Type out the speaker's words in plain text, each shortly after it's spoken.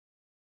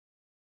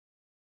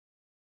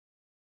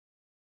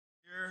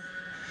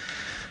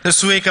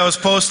This week I was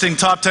posting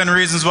top 10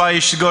 reasons why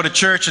you should go to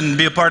church and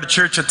be a part of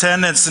church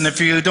attendance. And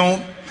if you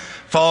don't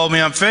follow me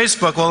on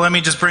Facebook, well, let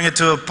me just bring it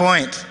to a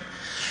point.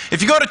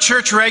 If you go to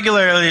church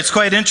regularly, it's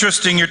quite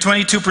interesting. You're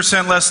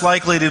 22% less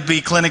likely to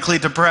be clinically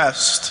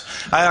depressed.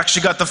 I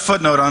actually got the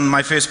footnote on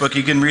my Facebook.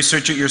 You can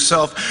research it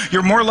yourself.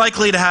 You're more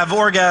likely to have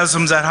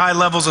orgasms at high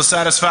levels of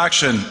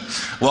satisfaction.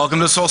 Welcome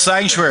to Soul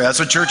Sanctuary. That's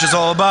what church is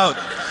all about.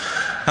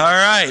 All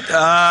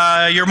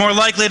right. You're more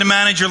likely to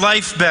manage your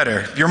life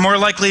better. You're more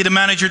likely to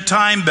manage your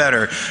time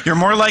better. You're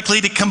more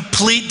likely to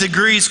complete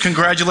degrees.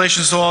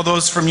 Congratulations to all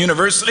those from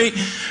university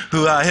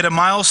who hit a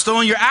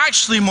milestone. You're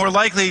actually more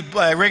likely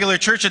by regular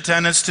church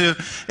attendance to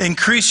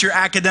increase your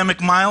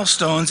academic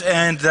milestones,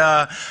 and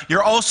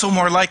you're also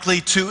more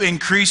likely to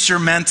increase your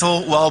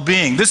mental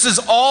well-being. This is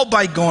all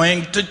by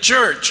going to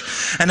church.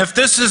 And if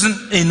this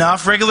isn't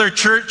enough, regular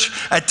church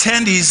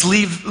attendees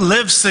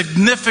live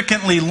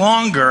significantly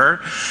longer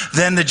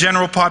than the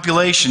general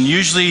population,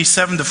 usually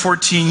 7 to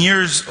 14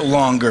 years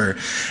longer.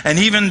 And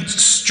even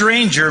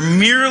stranger,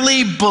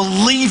 merely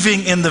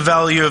believing in the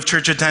value of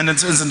church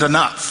attendance isn't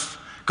enough.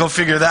 Go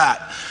figure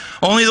that.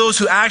 Only those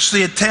who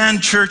actually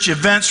attend church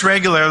events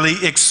regularly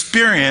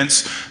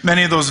experience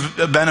many of those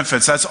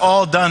benefits. That's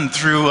all done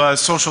through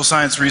social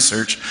science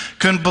research.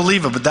 Couldn't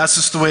believe it, but that's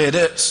just the way it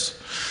is.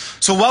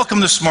 So welcome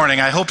this morning.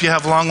 I hope you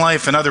have long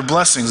life and other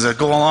blessings that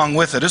go along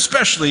with it,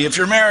 especially if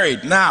you're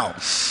married. Now,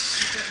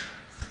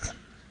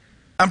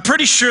 I'm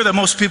pretty sure that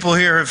most people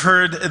here have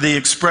heard the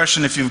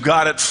expression, if you've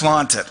got it,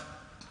 flaunt it.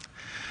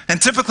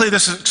 And typically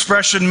this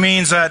expression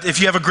means that if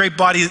you have a great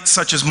body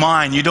such as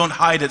mine, you don't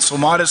hide it so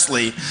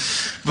modestly,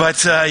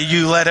 but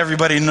you let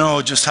everybody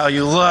know just how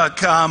you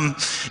look.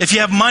 If you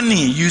have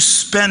money, you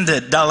spend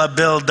it, dollar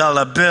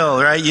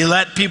bill, right? You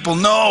let people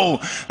know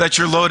that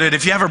you're loaded.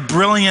 If you have a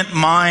brilliant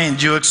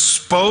mind, you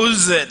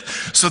expose it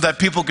so that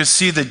people can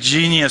see the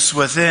genius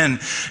within.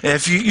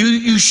 If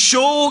you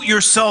show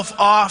yourself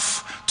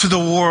off to the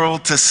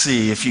world to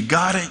see. If you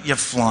got it, you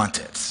flaunt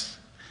it.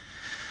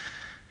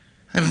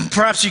 And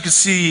perhaps you can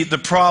see the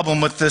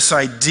problem with this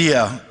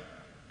idea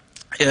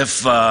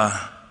if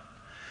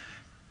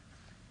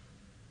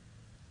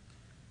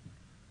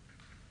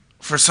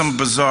for some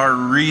bizarre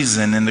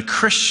reason in the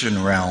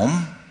Christian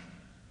realm,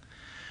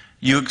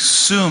 you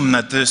assume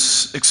that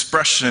this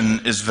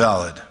expression is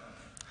valid.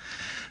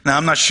 Now,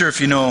 I'm not sure if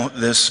you know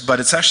this,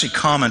 but it's actually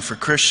common for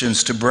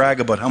Christians to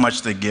brag about how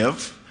much they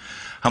give,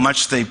 how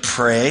much they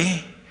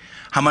pray,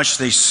 how much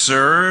they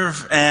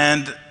serve,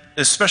 and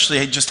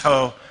especially just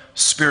how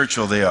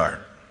spiritual they are.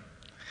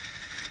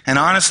 And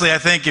honestly, I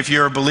think if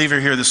you're a believer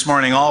here this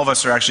morning, all of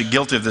us are actually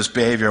guilty of this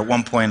behavior at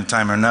one point in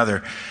time or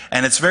another.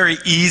 And it's very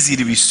easy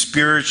to be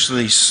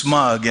spiritually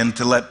smug and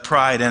to let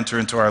pride enter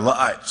into our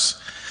lives.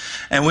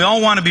 And we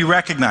all want to be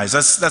recognized.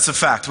 That's a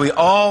fact. We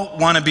all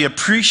want to be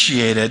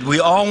appreciated. We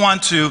all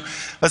want to,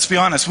 let's be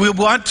honest, we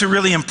want to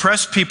really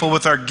impress people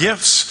with our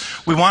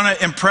gifts. We want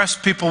to impress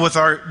people with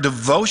our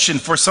devotion.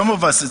 For some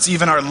of us, it's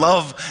even our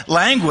love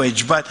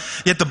language. But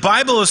yet the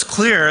Bible is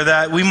clear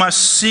that we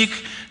must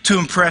seek to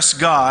impress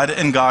God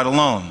and God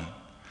alone.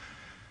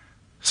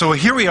 So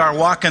here we are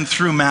walking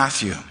through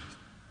Matthew.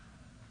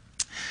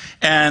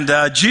 And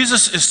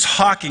Jesus is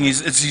talking,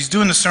 he's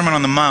doing the Sermon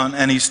on the Mount,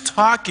 and he's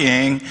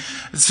talking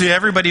to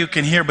everybody who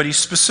can hear, but he's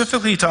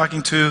specifically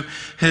talking to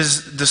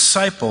his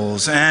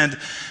disciples. And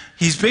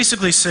he's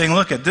basically saying,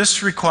 look,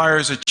 this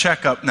requires a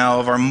checkup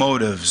now of our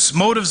motives.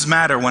 Motives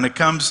matter when it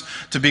comes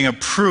to being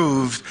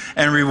approved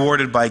and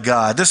rewarded by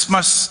God. This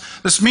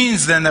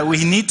means then that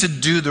we need to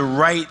do the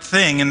right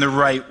thing in the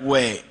right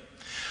way.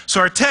 So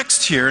our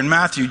text here in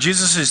Matthew,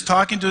 Jesus is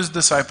talking to his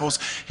disciples.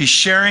 He's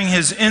sharing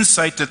his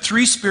insight to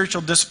 3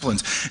 spiritual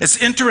disciplines. It's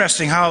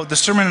interesting how the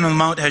Sermon on the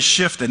Mount has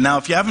shifted. Now,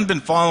 if you haven't been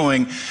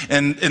following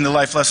in the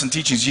life lesson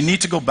teachings, you need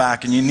to go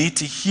back and you need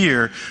to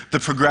hear the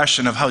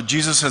progression of how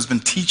Jesus has been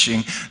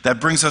teaching that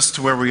brings us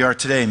to where we are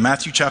today.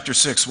 Matthew chapter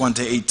 6, 1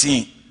 to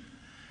 18.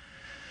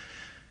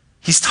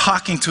 He's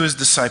talking to his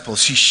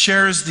disciples. He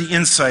shares the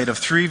insight of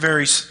 3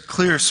 very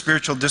clear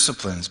spiritual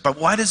disciplines. But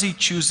why does he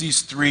choose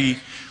these 3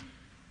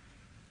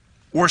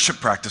 worship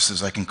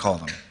practices, I can call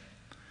them?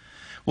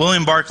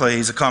 William Barclay,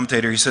 he's a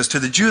commentator, he says, to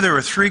the Jew there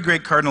were 3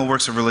 great cardinal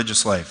works of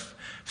religious life,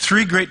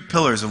 3 great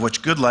pillars of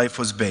which good life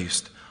was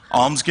based: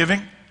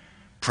 almsgiving,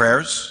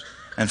 prayers,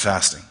 and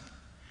fasting.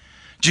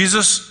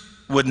 Jesus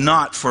would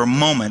not for a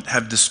moment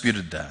have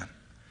disputed that.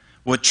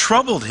 What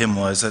troubled him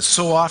was that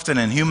so often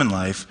in human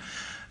life,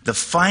 the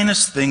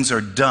finest things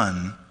are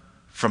done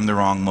from the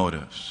wrong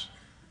motives.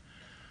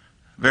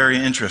 Very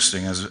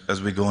interesting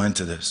as we go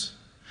into this.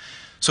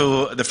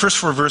 So the first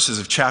 4 verses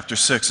of chapter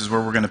 6 is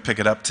where we're going to pick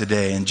it up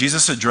today. And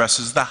Jesus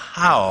addresses the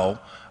how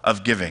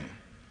of giving.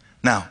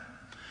 Now,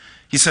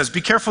 he says,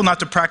 be careful not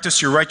to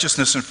practice your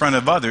righteousness in front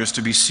of others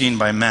to be seen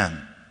by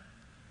men.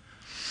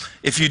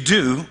 If you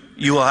do,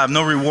 you will have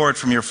no reward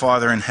from your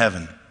Father in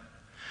heaven.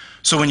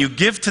 So when you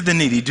give to the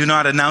needy, do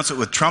not announce it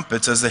with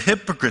trumpets as the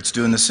hypocrites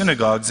do in the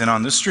synagogues and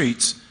on the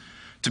streets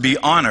to be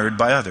honored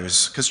by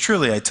others. Because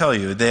truly, I tell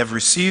you, they have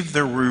received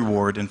their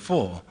reward in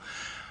full.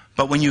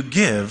 But when you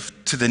give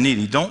to the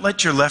needy, don't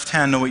let your left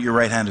hand know what your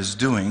right hand is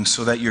doing,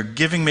 so that your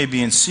giving may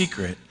be in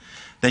secret.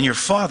 Then your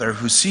Father,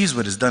 who sees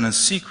what is done in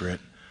secret,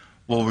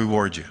 will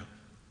reward you.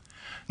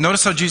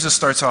 Notice how Jesus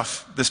starts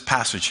off this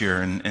passage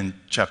here in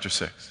chapter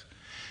 6.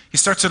 He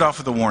starts it off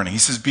with a warning. He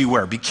says,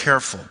 beware, be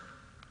careful.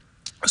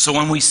 So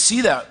when we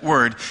see that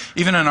word,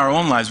 even in our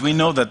own lives, we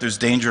know that there's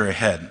danger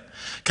ahead.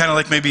 Kind of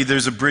like maybe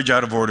there's a bridge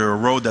out of order, a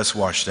road that's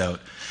washed out.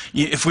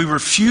 If we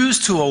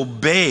refuse to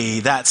obey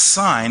that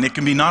sign, it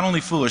can be not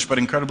only foolish, but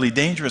incredibly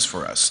dangerous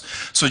for us.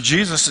 So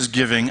Jesus is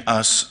giving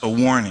us a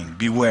warning,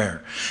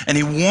 beware. And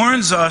he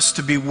warns us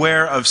to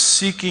beware of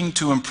seeking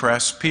to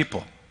impress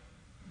people.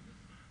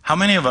 How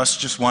many of us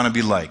just want to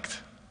be liked?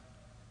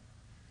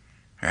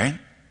 Right?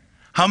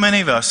 How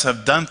many of us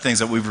have done things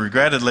that we've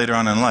regretted later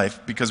on in life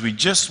because we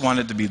just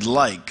wanted to be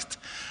liked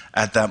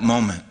at that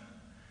moment?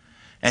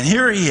 And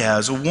here he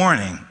has a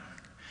warning.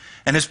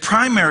 And his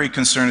primary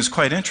concern is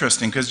quite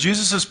interesting, because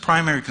Jesus'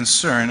 primary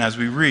concern, as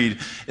we read,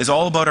 is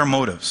all about our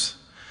motives.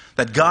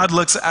 That God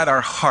looks at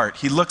our heart.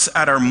 He looks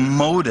at our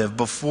motive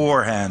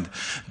beforehand,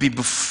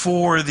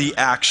 before the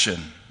action.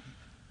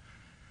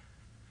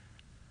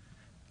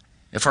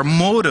 If our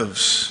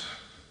motives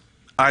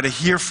are to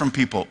hear from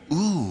people,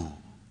 ooh,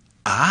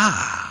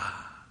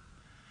 ah,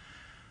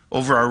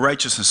 over our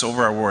righteousness,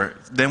 over our word,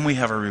 then we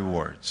have our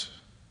rewards.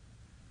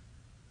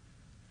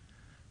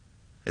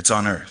 It's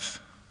on earth.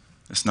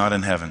 It's not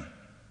in heaven.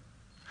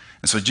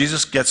 And so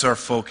Jesus gets our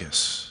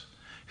focus.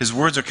 His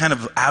words are kind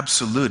of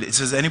absolute. It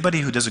says anybody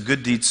who does a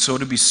good deed so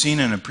to be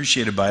seen and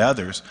appreciated by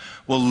others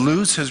will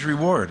lose his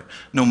reward,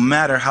 no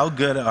matter how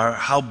good or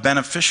how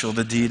beneficial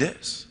the deed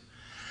is.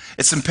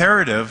 It's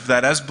imperative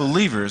that as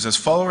believers, as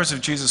followers of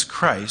Jesus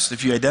Christ,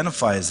 if you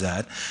identify as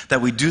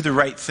that we do the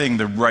right thing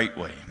the right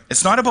way.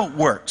 It's not about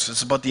works.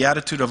 It's about the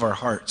attitude of our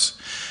hearts.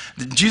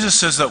 Jesus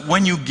says that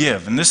when you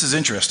give, and this is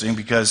interesting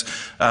because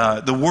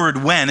the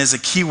word when is a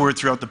key word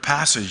throughout the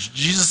passage.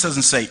 Jesus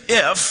doesn't say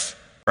if,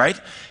 right?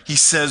 He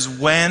says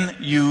when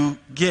you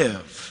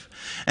give.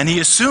 And he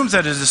assumes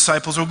that his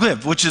disciples will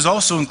give, which is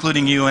also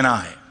including you and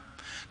I.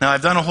 Now,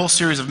 I've done a whole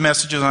series of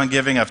messages on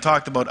giving. I've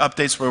talked about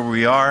updates where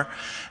we are.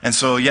 And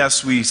so,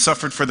 yes, we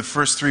suffered for the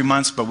first 3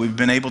 months, but we've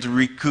been able to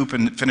recoup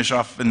and finish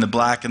off in the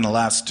black in the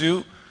last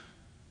 2.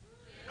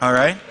 All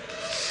right?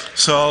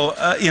 So,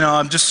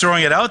 I'm just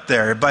throwing it out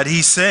there. But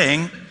he's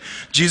saying,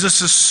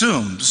 Jesus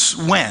assumes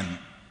when.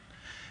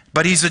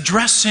 But he's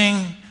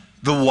addressing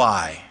the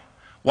why.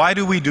 Why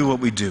do we do what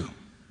we do?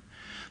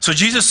 So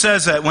Jesus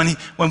says that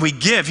when we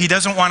give, he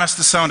doesn't want us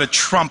to sound a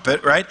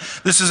trumpet, right?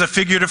 This is a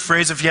figurative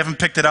phrase, if you haven't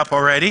picked it up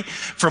already,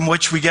 from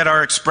which we get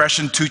our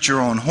expression, toot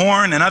your own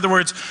horn. In other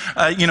words,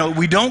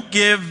 we don't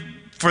give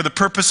for the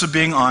purpose of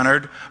being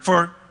honored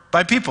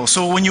by people.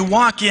 So when you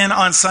walk in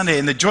on Sunday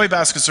and the joy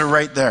baskets are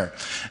right there,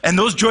 and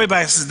those joy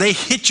baskets, they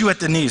hit you at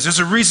the knees. There's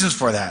a reason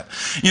for that.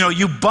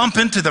 You bump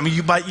into them.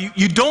 But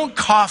you don't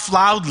cough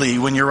loudly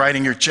when you're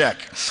writing your check.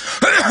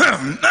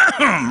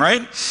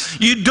 Right?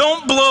 You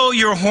don't blow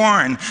your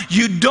horn.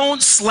 You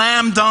don't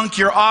slam dunk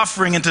your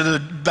offering into the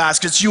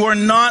baskets. You are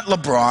not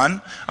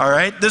LeBron. All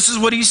right? This is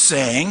what he's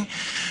saying.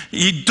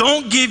 You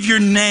don't give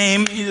your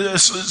name,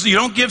 you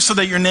don't give so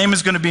that your name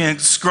is going to be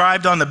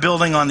inscribed on the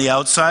building on the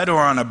outside or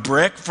on a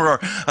brick for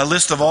a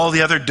list of all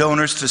the other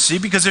donors to see.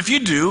 Because if you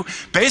do,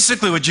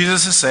 basically what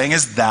Jesus is saying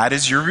is that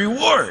is your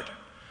reward.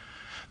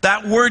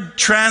 That word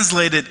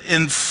translated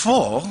in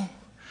full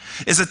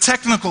is a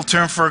technical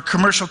term for a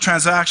commercial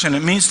transaction.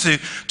 It means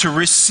to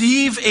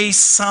receive a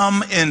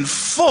sum in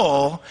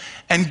full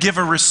and give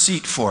a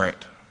receipt for it.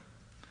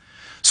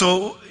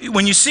 So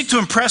when you seek to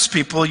impress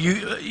people,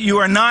 you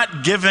are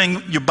not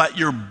giving, but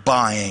you're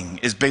buying,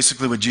 is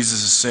basically what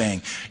Jesus is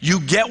saying. You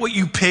get what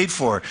you paid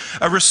for.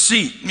 A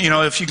receipt,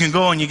 if you can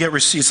go and you get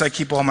receipts. I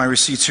keep all my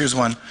receipts. Here's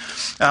one.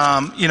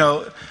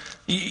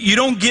 You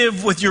don't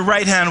give with your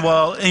right hand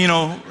while,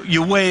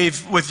 you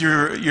wave with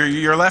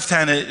your left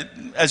hand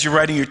as you're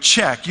writing your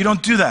check. You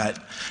don't do that.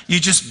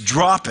 You just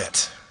drop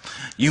it.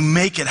 You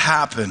make it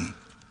happen.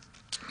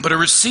 But a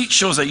receipt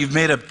shows that you've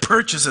made a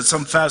purchase at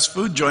some fast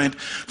food joint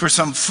for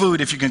some food,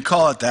 if you can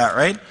call it that,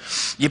 right?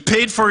 You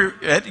paid for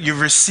it, you've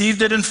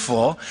received it in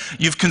full,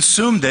 you've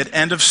consumed it,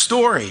 end of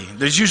story.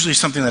 There's usually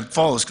something that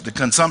follows the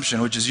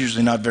consumption, which is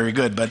usually not very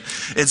good, but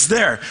it's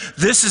there.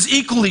 This is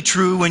equally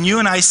true when you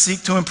and I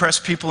seek to impress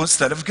people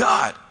instead of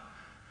God.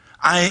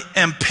 I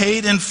am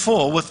paid in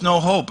full with no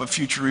hope of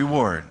future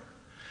reward.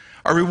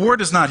 Our reward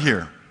is not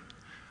here.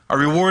 Our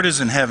reward is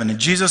in heaven. And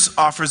Jesus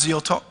offers the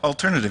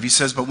alternative. He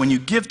says, but when you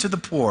give to the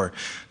poor,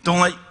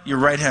 don't let your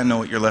right hand know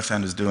what your left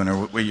hand is doing, or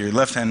what your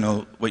left hand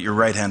know what your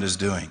right hand is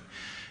doing.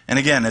 And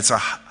again, it's a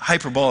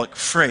hyperbolic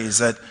phrase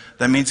that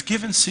means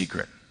give in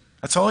secret.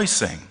 That's all he's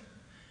saying.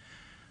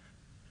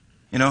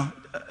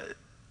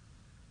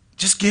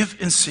 Just give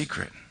in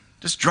secret.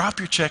 Just drop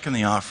your check in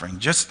the offering.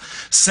 Just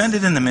send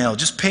it in the mail.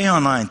 Just pay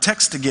online.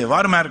 Text to give.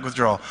 Automatic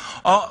withdrawal.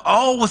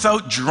 All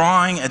without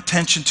drawing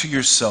attention to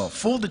yourself.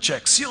 Fold the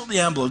check. Seal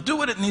the envelope. Do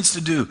what it needs to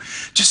do.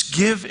 Just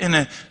give in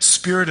a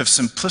spirit of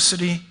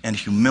simplicity and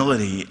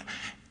humility,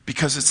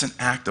 because it's an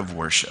act of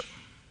worship.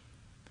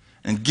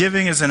 And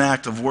giving is an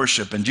act of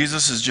worship, and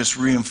Jesus is just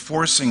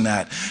reinforcing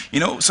that. You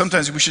know,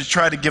 sometimes we should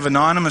try to give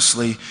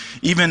anonymously,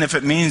 even if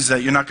it means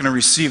that you're not going to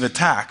receive a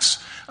tax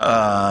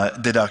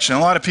deduction. A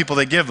lot of people,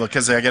 they give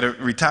because they get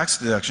a tax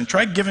deduction.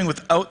 Try giving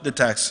without the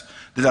tax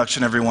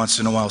deduction every once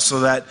in a while so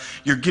that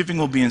your giving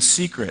will be in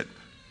secret.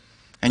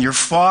 And your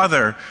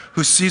Father,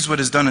 who sees what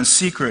is done in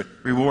secret,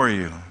 reward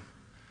you.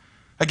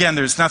 Again,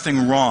 there's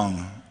nothing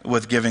wrong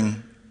with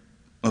giving,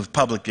 with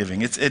public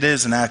giving. It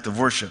is an act of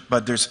worship,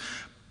 but there's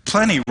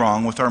plenty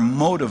wrong with our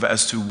motive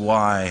as to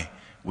why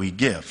we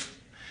give.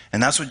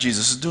 And that's what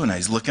Jesus is doing now.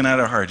 He's looking at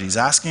our heart. He's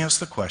asking us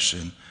the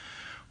question,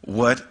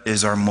 what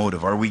is our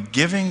motive? Are we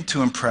giving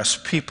to impress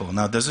people?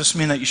 Now, does this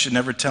mean that you should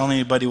never tell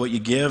anybody what you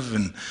give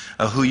and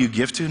who you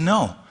give to?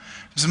 No.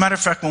 As a matter of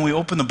fact, when we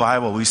open the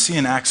Bible, we see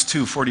in Acts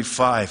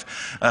 2:45,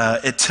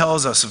 it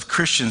tells us of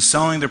Christians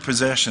selling their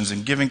possessions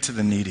and giving to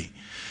the needy.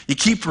 You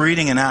keep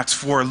reading in Acts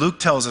 4, Luke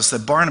tells us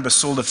that Barnabas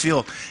sold a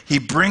field. He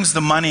brings the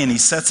money and he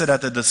sets it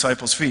at the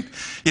disciples' feet.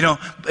 You know,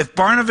 if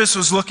Barnabas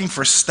was looking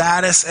for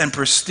status and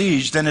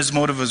prestige, then his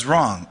motive was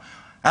wrong.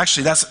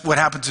 Actually, that's what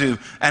happened to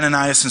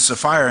Ananias and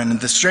Sapphira,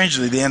 and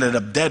strangely, they ended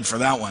up dead for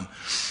that one.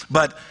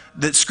 But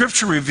the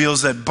scripture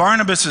reveals that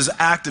Barnabas'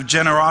 act of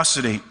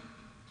generosity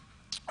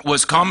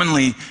was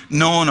commonly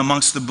known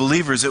amongst the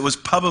believers. It was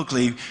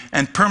publicly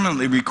and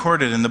permanently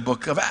recorded in the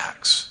book of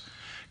Acts.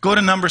 Go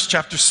to Numbers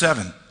chapter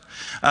 7.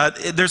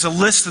 There's a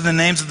list of the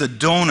names of the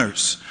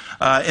donors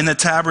in the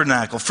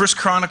tabernacle. 1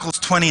 Chronicles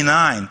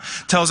 29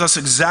 tells us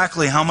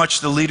exactly how much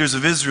the leaders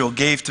of Israel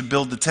gave to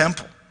build the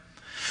temple.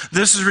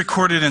 This is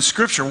recorded in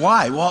Scripture.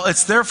 Why? Well,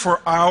 it's there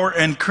for our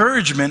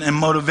encouragement and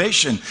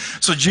motivation.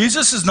 So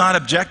Jesus is not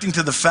objecting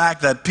to the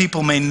fact that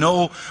people may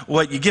know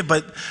what you give,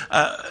 but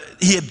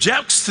he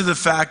objects to the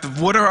fact of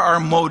what are our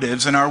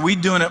motives, and are we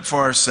doing it for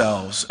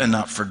ourselves and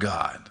not for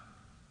God?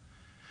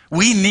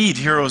 We need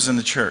heroes in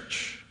the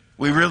church.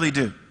 We really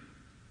do.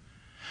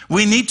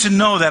 We need to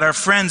know that our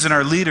friends and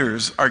our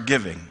leaders are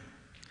giving.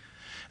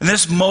 And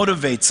this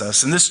motivates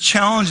us, and this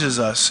challenges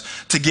us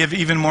to give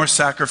even more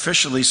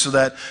sacrificially so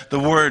that the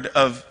word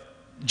of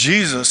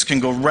Jesus can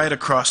go right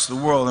across the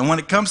world. And when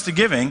it comes to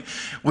giving,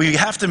 we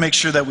have to make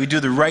sure that we do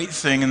the right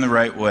thing in the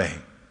right way.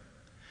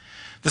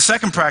 The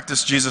second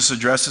practice Jesus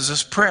addresses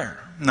is prayer.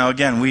 Now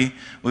again,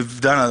 we've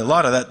done a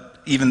lot of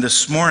that even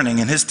this morning,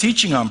 and his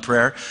teaching on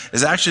prayer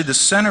is actually the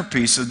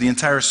centerpiece of the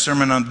entire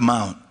Sermon on the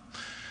Mount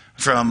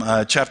from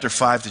chapter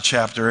 5 to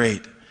chapter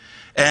 8.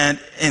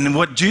 And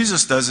what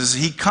Jesus does is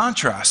he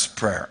contrasts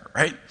prayer,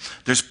 right?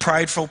 There's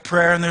prideful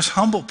prayer and there's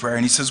humble prayer.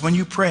 And he says, when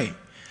you pray,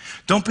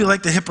 don't be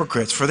like the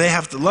hypocrites, for they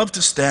have to love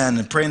to stand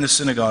and pray in the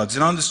synagogues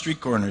and on the street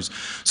corners,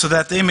 so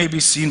that they may be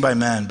seen by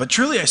men. But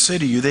truly I say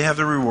to you, they have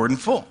their reward in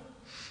full.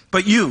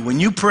 But you, when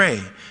you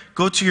pray,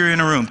 go to your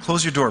inner room,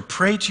 close your door,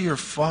 pray to your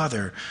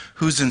Father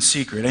who's in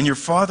secret. And your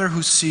Father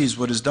who sees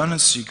what is done in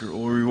secret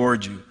will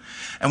reward you.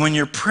 And when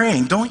you're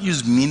praying, don't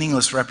use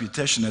meaningless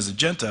repetition as the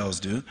Gentiles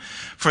do,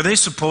 for they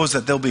suppose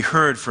that they'll be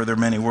heard for their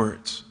many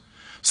words.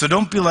 So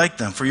don't be like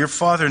them, for your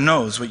Father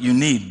knows what you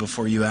need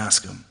before you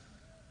ask him.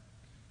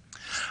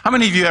 How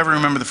many of you ever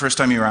remember the first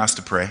time you were asked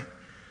to pray?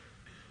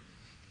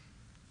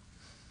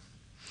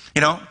 You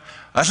know,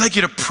 I'd like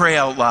you to pray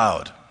out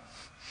loud.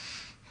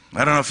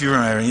 I don't know if you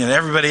remember,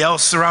 everybody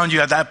else around you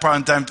at that point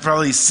in time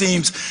probably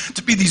seems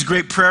to be these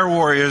great prayer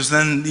warriors.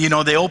 Then,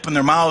 they open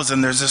their mouths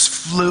and there's this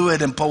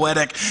fluid and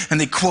poetic,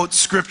 and they quote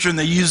scripture and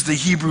they use the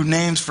Hebrew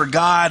names for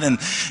God. And,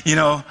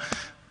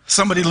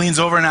 somebody leans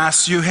over and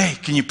asks you, hey,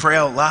 can you pray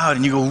out loud?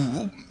 And you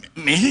go,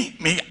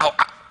 me?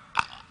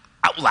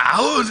 Out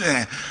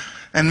loud?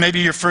 And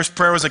maybe your first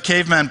prayer was a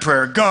caveman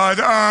prayer.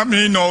 God,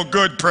 me no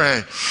good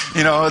pray.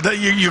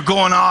 You're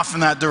going off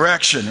in that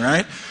direction,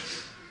 right?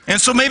 And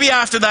so maybe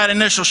after that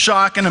initial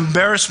shock and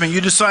embarrassment,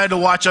 you decided to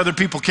watch other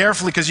people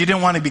carefully because you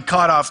didn't want to be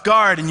caught off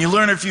guard, and you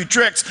learn a few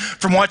tricks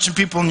from watching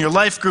people in your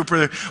life group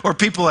or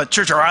people at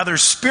church or other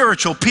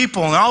spiritual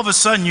people, and all of a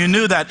sudden you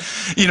knew that,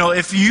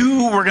 if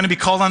you were going to be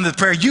called on to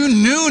prayer, you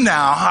knew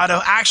now how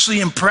to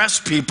actually impress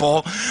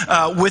people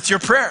with your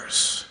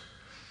prayers.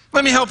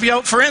 Let me help you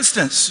out. For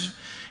instance,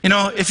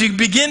 if you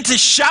begin to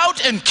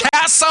shout and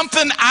cast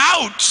something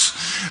out,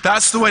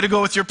 that's the way to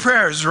go with your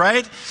prayers,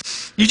 right?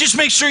 You just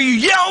make sure you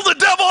yell the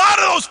devil out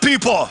of those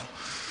people.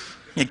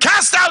 You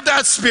cast out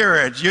that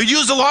spirit. You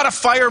use a lot of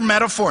fire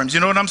metaphors. You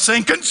know what I'm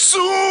saying?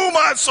 Consume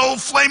us, O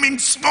flaming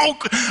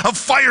smoke of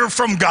fire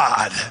from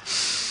God.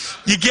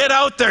 You get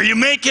out there, you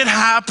make it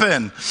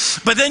happen.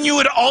 But then you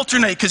would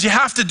alternate, because you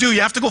have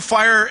to go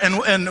fire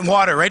and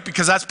water, right?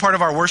 Because that's part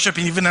of our worship,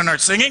 even in our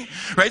singing,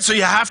 right? So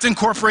you have to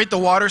incorporate the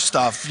water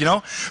stuff,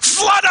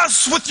 Flood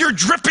us with your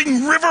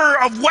dripping river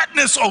of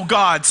wetness, oh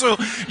God. So,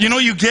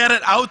 you get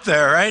it out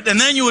there, right? And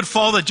then you would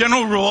follow the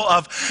general rule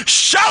of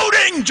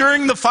shouting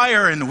during the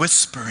fire and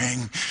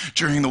whispering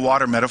during the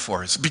water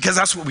metaphors, because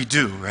that's what we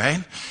do,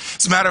 right?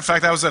 As a matter of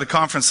fact, I was at a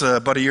conference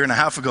about a year and a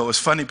half ago. It was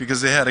funny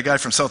because they had a guy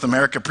from South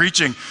America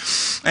preaching,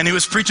 and he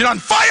was preaching on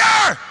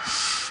fire!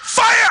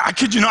 fire! I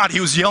kid you not, he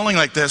was yelling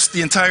like this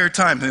the entire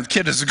time. And the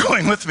kid is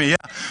going with me, yeah.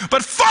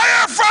 But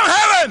fire from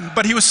heaven!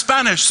 But he was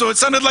Spanish, so it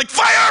sounded like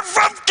fire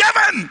from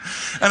Kevin!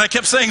 And I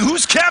kept saying,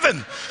 who's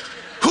Kevin?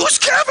 Who's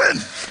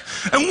Kevin?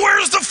 And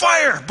where's the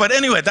fire? But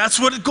anyway, that's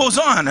what it goes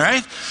on,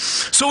 right?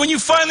 So when you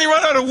finally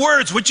run out of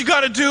words, what you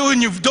got to do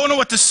and you don't know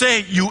what to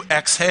say, you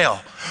exhale.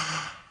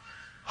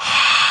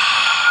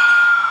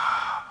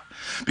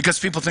 Because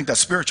people think that's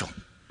spiritual,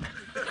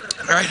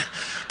 right?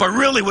 But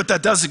really what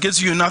that does, it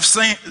gives you enough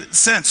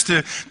sense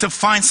to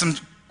find some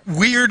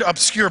weird,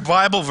 obscure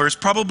Bible verse,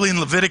 probably in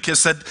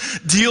Leviticus, that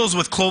deals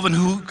with cloven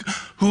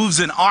hooves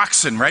and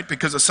oxen, right?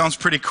 Because it sounds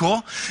pretty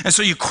cool. And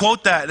so you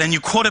quote that, and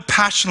you quote it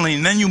passionately,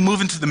 and then you move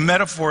into the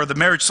metaphor of the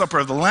marriage supper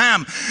of the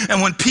Lamb.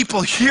 And when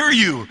people hear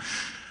you,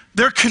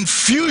 their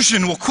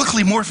confusion will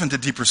quickly morph into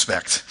deep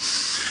respect.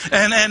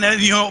 And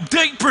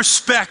deep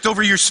respect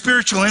over your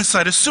spiritual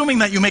insight, assuming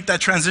that you make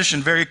that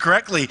transition very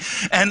correctly.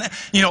 And,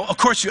 of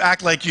course you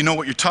act like you know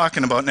what you're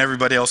talking about and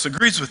everybody else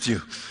agrees with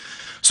you.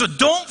 So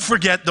don't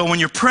forget, though, when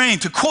you're praying,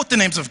 to quote the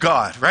names of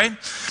God, right?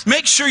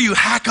 Make sure you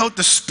hack out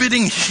the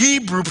spitting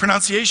Hebrew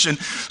pronunciation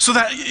so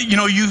that,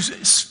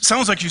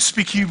 sounds like you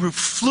speak Hebrew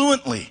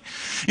fluently.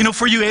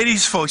 For you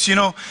 80s folks, you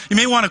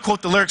may want to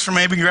quote the lyrics from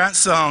Amy Grant's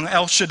song,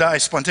 El Shaddai,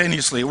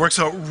 spontaneously. It works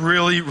out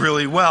really,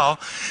 really well.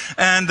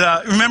 And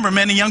remember,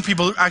 many young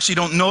people actually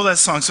don't know that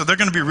song, so they're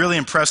going to be really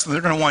impressed, and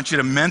they're going to want you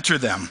to mentor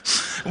them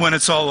when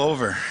it's all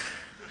over.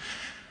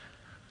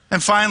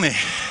 And finally,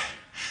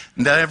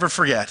 never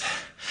forget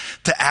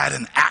to add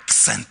an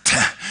accent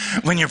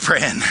when you're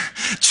praying.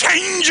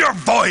 Change your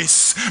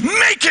voice.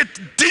 Make it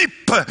deep.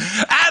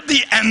 Add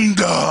the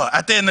end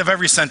at the end of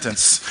every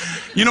sentence.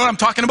 You know what I'm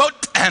talking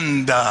about?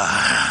 And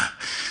I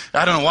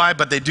don't know why,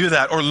 but they do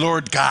that. Or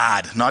Lord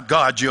God. Not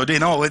God, G-O-D.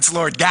 No, it's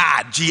Lord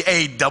God,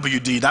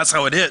 G-A-W-D. That's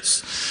how it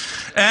is.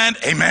 And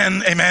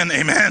amen, amen,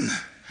 amen.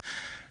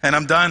 And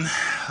I'm done.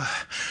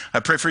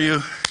 I pray for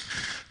you.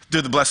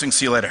 Do the blessing.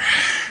 See you later.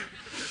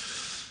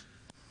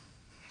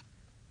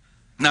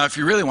 Now, if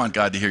you really want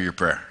God to hear your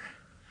prayer,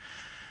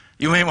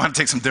 you may want to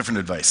take some different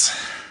advice.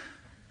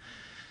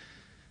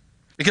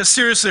 Because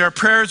seriously, our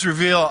prayers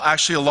reveal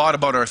actually a lot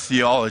about our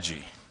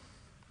theology.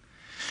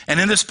 And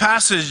in this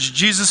passage,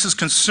 Jesus'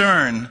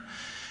 concern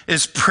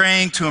is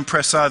praying to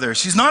impress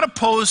others. He's not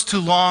opposed to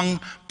long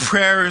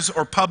prayers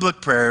or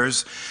public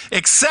prayers,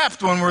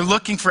 except when we're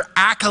looking for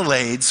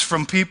accolades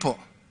from people.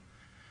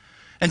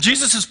 And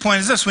Jesus' point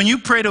is this: when you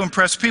pray to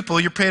impress people,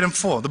 you're paid in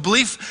full. The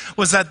belief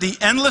was that the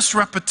endless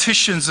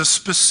repetitions of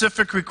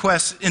specific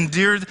requests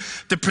endeared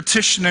the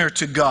petitioner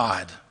to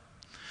God.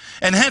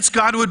 And hence,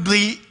 God would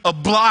be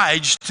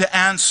obliged to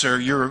answer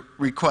your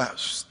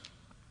request.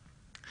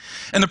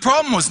 And the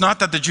problem was not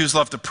that the Jews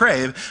loved to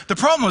pray. The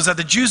problem was that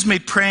the Jews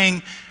made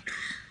praying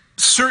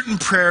certain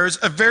prayers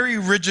a very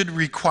rigid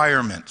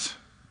requirement.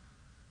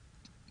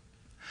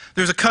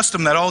 There's a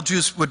custom that all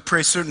Jews would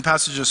pray certain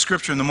passages of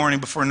Scripture in the morning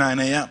before 9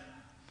 a.m.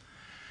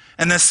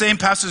 and the same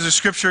passage of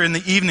Scripture in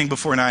the evening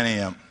before 9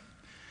 a.m.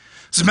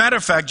 As a matter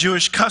of fact,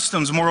 Jewish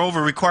customs,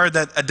 moreover, required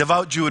that a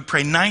devout Jew would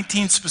pray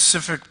 19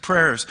 specific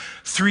prayers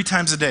 3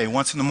 times a day,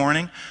 once in the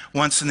morning,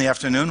 once in the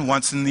afternoon,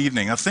 once in the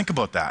evening. Now think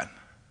about that.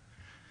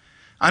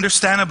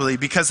 Understandably,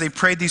 because they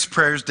prayed these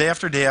prayers day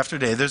after day after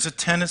day, there's a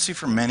tendency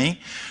for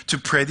many to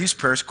pray these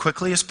prayers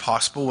quickly as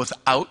possible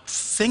without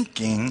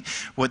thinking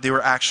what they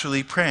were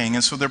actually praying.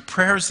 And so their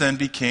prayers then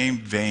became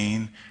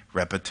vain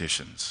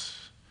repetitions.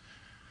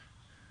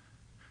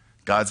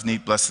 God's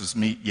neat, blesses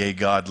meat, yea,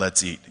 God,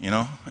 let's eat.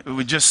 It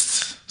was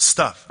just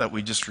stuff that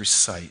we just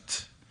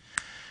recite.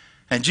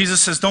 And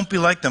Jesus says, don't be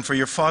like them, for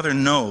your Father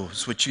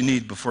knows what you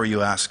need before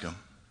you ask Him.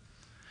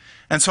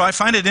 And so I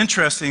find it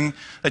interesting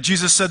that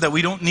Jesus said that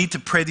we don't need to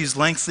pray these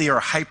lengthy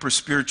or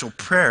hyper-spiritual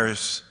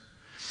prayers.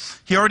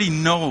 He already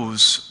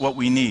knows what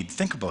we need.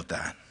 Think about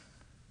that.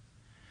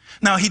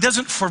 Now, He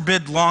doesn't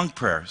forbid long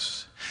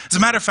prayers. As a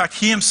matter of fact,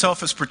 He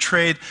Himself is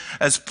portrayed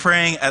as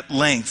praying at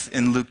length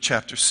in Luke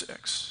chapter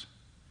 6.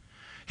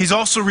 He's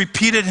also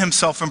repeated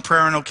Himself in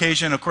prayer on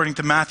occasion, according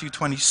to Matthew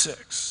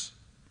 26.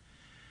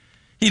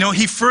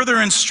 He further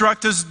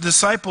instructs His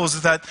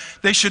disciples that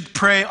they should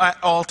pray at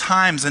all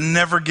times and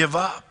never give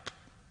up.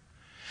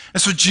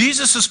 And so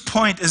Jesus'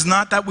 point is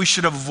not that we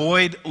should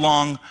avoid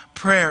long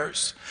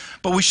prayers,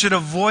 but we should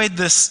avoid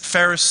this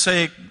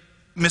Pharisaic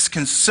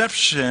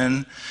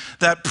misconception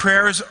that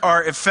prayers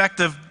are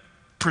effective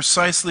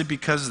precisely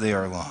because they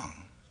are long.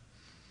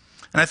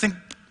 And I think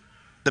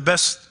the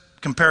best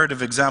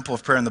comparative example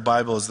of prayer in the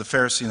Bible is the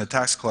Pharisee and the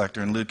tax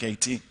collector in Luke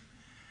 18.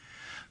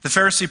 The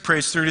Pharisee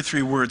prays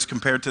 33 words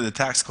compared to the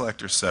tax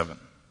collector's 7.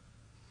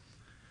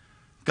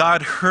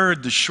 God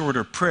heard the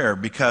shorter prayer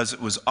because it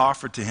was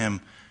offered to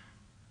him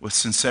with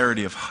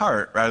sincerity of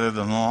heart rather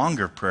than a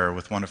longer prayer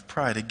with one of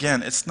pride.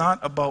 Again, it's not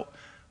about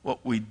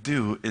what we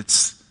do,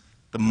 it's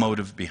the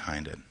motive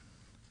behind it.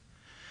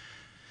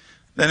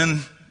 Then in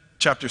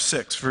chapter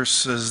 6,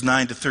 verses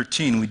 9 to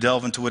 13, we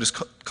delve into what is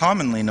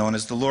commonly known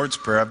as the Lord's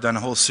Prayer. I've done a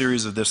whole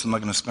series of this. I'm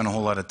not going to spend a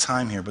whole lot of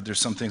time here, but there's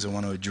some things I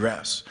want to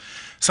address.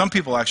 Some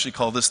people actually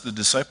call this the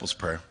disciples'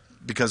 prayer.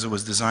 because it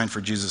was designed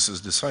for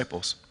Jesus'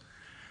 disciples.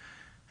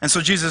 And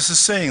so Jesus is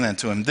saying then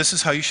to him, this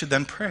is how you should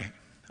then pray.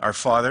 Our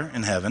Father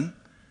in heaven,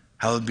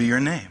 hallowed be your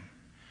name.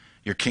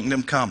 Your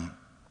kingdom come.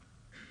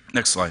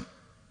 Next slide.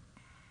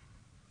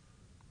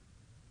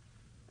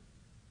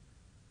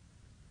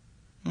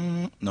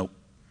 Nope.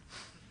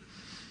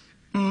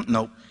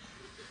 Nope.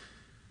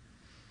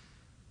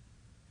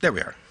 There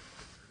we are.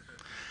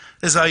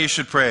 This is how you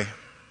should pray.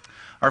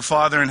 Our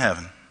Father in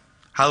heaven,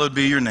 hallowed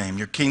be your name.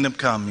 Your kingdom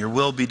come. Your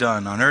will be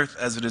done on earth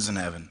as it is in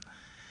heaven.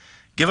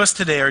 Give us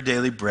today our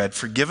daily bread.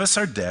 Forgive us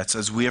our debts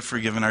as we have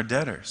forgiven our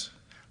debtors.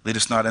 Lead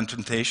us not into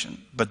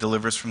temptation, but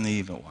deliver us from the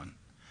evil one.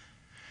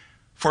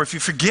 For if you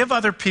forgive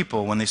other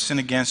people when they sin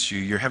against you,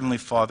 your heavenly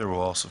Father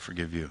will also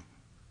forgive you.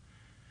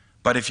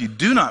 But if you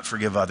do not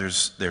forgive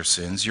others their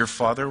sins, your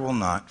Father will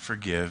not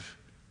forgive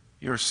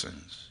your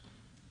sins.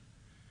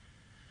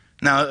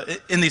 Now,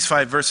 in these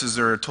 5 verses,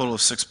 there are a total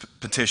of 6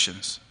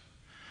 petitions.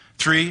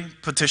 3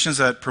 petitions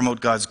that promote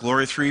God's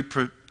glory, 3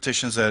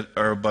 petitions that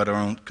are about our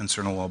own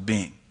concern and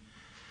well-being.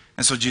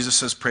 And so Jesus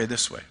says, pray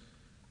this way.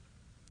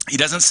 He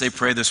doesn't say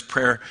pray this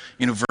prayer,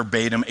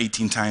 verbatim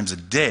 18 times a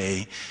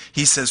day.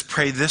 He says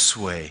pray this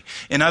way.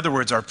 In other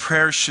words, our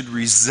prayers should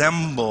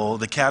resemble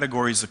the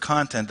categories of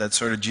content that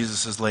sort of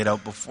Jesus has laid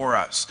out before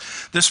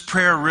us. This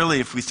prayer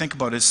really, if we think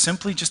about it, is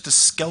simply just a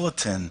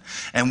skeleton,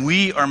 and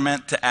we are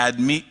meant to add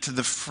meat to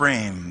the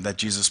frame that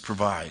Jesus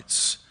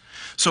provides.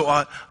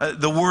 So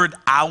the word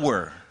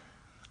our,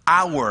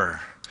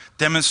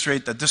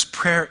 demonstrate that this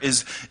prayer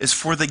is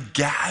for the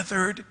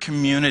gathered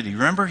community.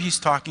 Remember, he's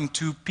talking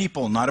to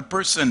people, not a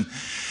person.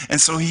 And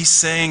so he's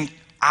saying,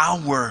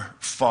 our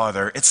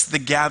Father. It's the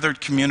gathered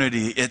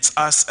community. It's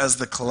us as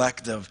the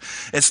collective.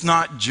 It's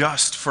not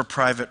just for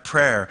private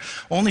prayer.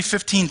 Only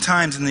 15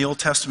 times in the Old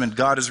Testament,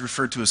 God is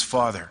referred to as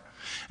Father.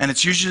 And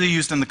it's usually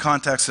used in the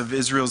context of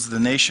Israel as the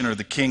nation or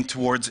the king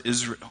towards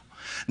Israel.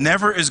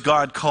 Never is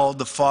God called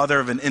the father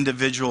of an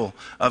individual,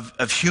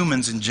 of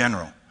humans in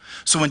general.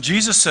 So when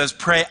Jesus says,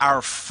 pray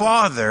our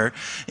Father,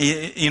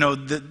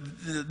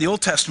 the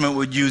Old Testament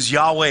would use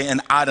Yahweh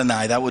and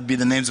Adonai. That would be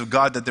the names of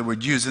God that they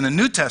would use. In the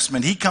New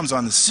Testament, he comes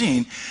on the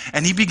scene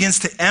and he begins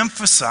to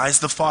emphasize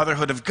the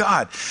fatherhood of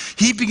God.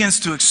 He begins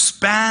to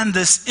expand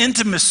this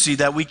intimacy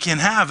that we can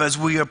have as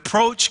we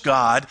approach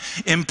God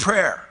in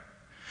prayer.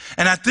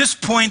 And at this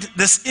point,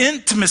 this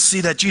intimacy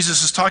that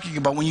Jesus is talking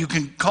about, when you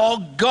can call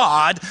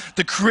God,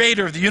 the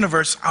creator of the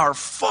universe, our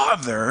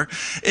Father,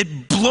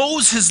 it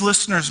blows his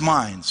listeners'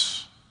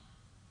 minds.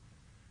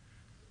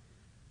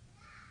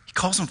 He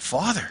calls him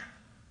Father.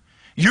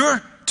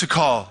 You're to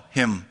call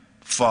him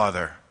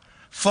Father.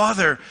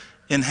 Father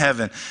in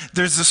heaven.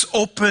 There's this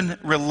open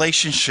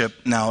relationship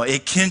now, a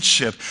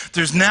kinship.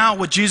 There's now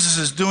what Jesus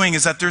is doing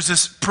is that there's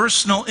this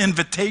personal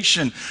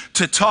invitation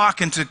to talk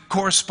and to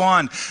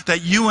correspond,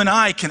 that you and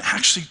I can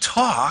actually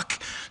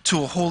talk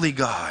to a holy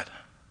God.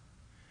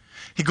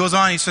 He goes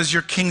on, he says,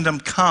 your kingdom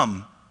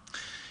come.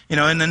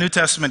 In the New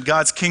Testament,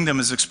 God's kingdom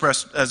is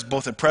expressed as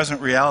both a present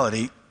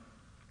reality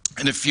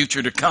and a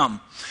future to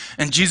come.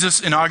 And Jesus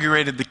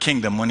inaugurated the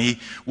kingdom when he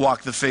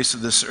walked the face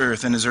of this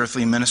earth in his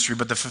earthly ministry.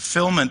 But the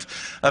fulfillment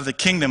of the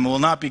kingdom will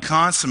not be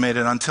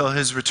consummated until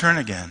his return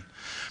again.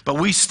 But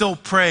we still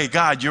pray,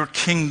 God, your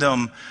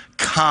kingdom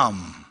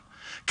come.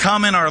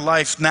 Come in our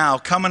life now.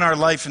 Come in our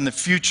life in the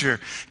future.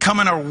 Come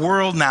in our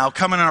world now.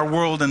 Come in our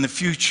world in the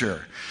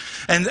future.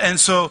 And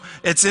so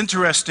it's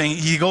interesting.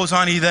 He goes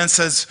on, he then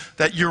says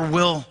that your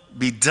will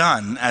be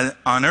done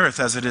on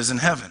earth as it is in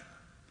heaven.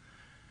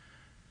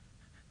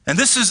 And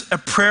this is a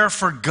prayer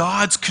for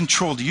God's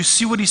control. Do you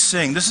see what he's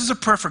saying? This is a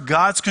prayer for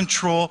God's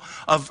control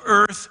of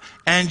earth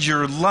and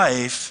your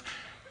life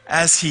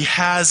as he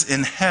has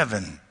in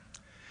heaven.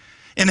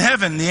 In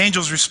heaven, the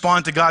angels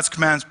respond to God's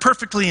commands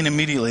perfectly and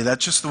immediately.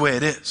 That's just the way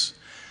it is.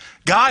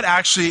 God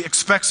actually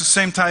expects the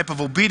same type of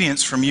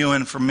obedience from you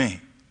and from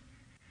me.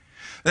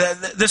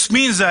 This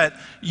means that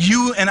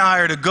you and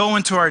I are to go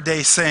into our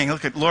day saying,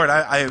 look, Lord,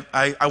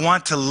 I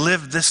want to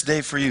live this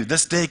day for you.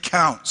 This day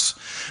counts.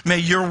 May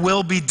your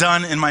will be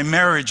done in my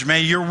marriage.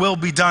 May your will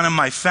be done in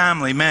my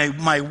family. May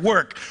my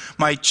work,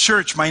 my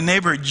church, my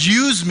neighborhood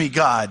use me,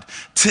 God,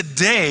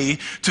 today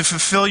to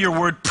fulfill your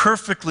word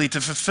perfectly,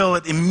 to fulfill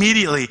it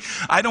immediately.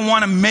 I don't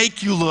want to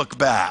make you look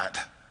bad.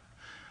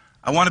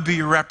 I want to be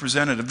your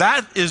representative.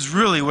 That is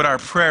really what our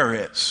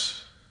prayer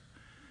is.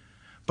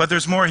 But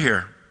there's more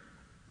here.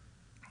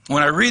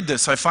 When I read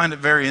this, I find it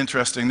very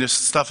interesting. This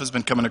stuff has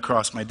been coming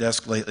across my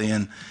desk lately,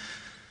 and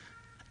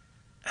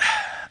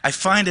I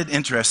find it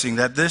interesting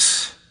that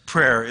this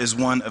prayer is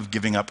one of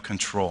giving up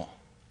control.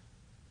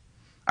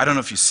 I don't know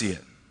if you see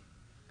it.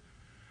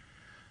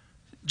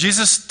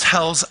 Jesus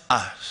tells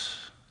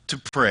us to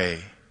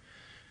pray,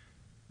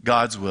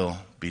 God's will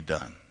be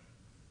done.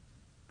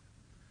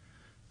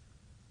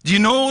 Do you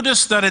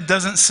notice that it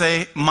doesn't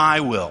say,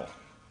 my will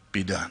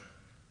be done?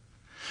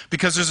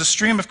 Because there's a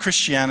stream of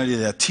Christianity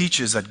that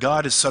teaches that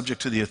God is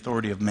subject to the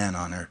authority of man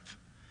on earth.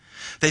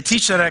 They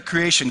teach that at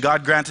creation,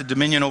 God granted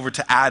dominion over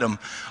to Adam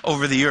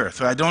over the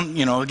earth. I don't,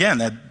 again,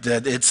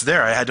 that it's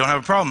there. I don't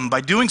have a problem.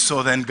 By doing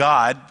so, then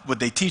God, what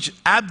they teach,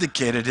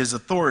 abdicated his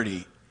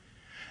authority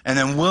and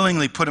then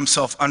willingly put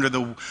himself under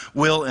the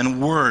will and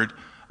word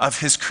of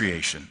his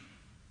creation.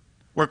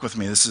 Work with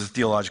me. This is a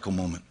theological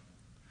moment.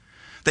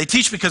 They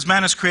teach because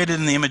man is created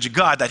in the image of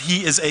God, that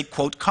he is a,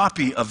 quote,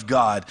 copy of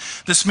God.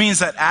 This means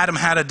that Adam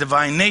had a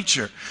divine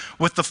nature.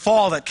 With the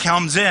fall that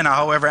comes in,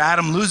 however,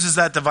 Adam loses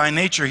that divine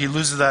nature. He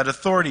loses that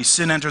authority.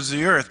 Sin enters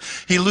the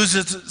earth. He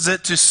loses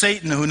it to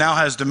Satan, who now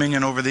has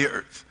dominion over the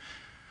earth.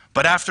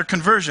 But after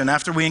conversion,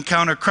 after we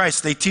encounter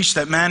Christ, they teach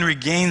that man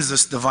regains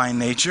this divine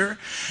nature,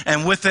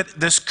 and with it,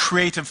 this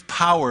creative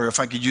power, if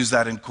I could use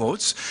that in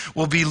quotes,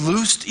 will be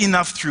loosed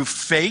enough through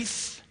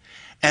faith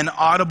and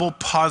audible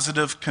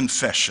positive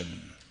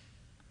confession.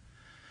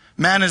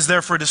 Man is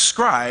therefore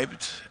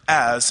described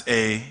as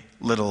a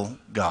little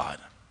God.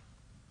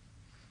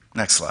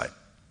 Next slide.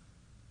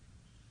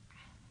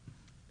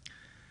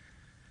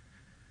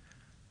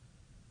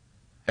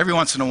 Every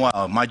once in a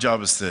while, my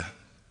job is to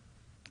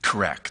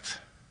correct.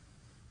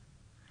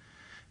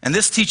 And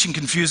this teaching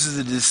confuses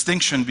the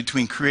distinction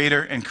between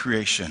creator and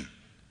creation.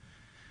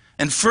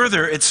 And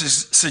further, it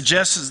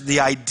suggests the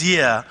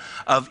idea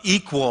of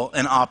equal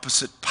and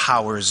opposite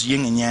powers,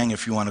 yin and yang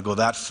if you want to go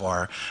that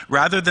far,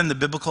 rather than the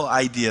biblical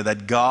idea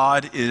that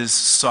God is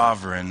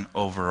sovereign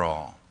over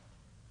all.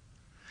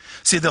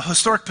 See, the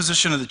historic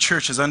position of the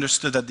church has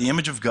understood that the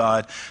image of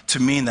God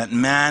to mean that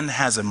man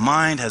has a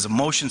mind, has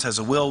emotions, has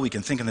a will, we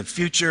can think in the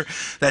future,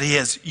 that he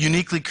has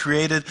uniquely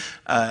created,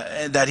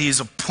 that he is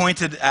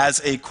appointed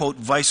as a, quote,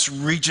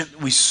 vice-regent.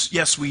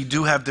 Yes, we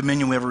do have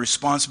dominion, we have a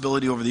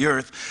responsibility over the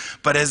earth,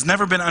 but it has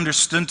never been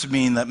understood to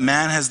mean that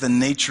man has the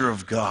nature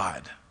of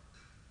God.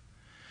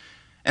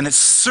 And it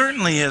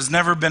certainly has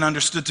never been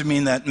understood to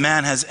mean that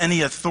man has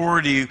any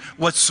authority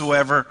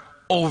whatsoever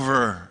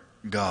over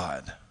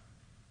God.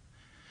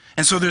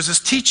 And so there's this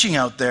teaching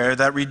out there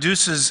that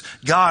reduces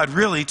God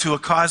really to a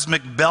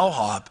cosmic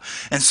bellhop.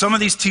 And some of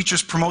these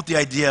teachers promote the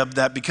idea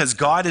that because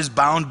God is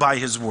bound by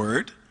his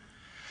word,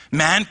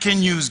 man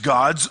can use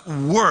God's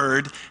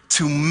word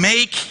to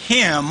make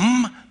him,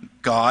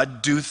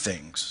 God, do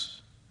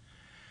things.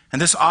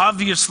 And this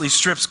obviously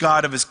strips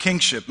God of his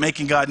kingship,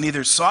 making God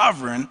neither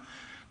sovereign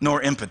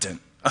nor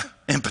impotent.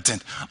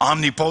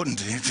 Omnipotent.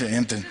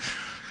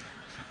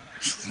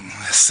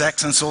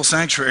 Sex and soul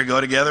sanctuary go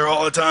together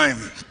all the time.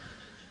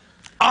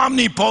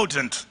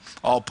 Omnipotent,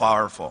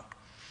 all-powerful.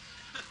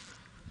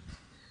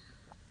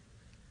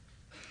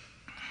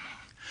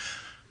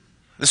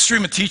 The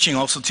stream of teaching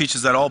also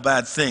teaches that all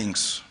bad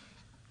things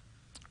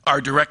are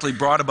directly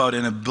brought about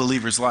in a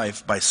believer's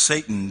life by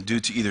Satan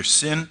due to either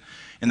sin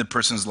in the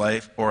person's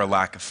life or a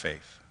lack of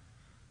faith.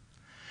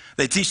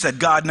 They teach that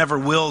God never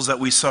wills that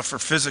we suffer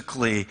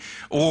physically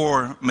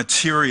or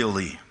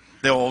materially.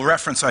 They will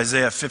reference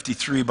Isaiah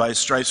 53, by his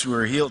stripes we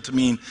were healed, to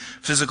mean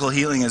physical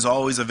healing is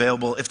always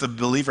available if the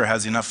believer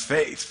has enough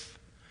faith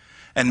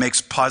and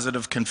makes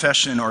positive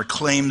confession or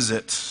claims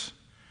it.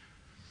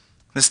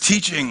 This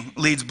teaching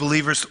leads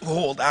believers to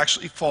hold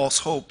actually false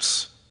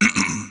hopes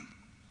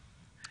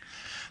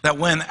that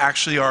when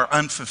actually are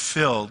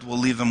unfulfilled will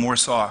leave them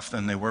worse off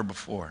than they were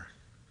before.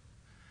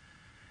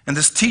 And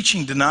this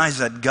teaching denies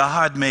that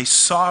God may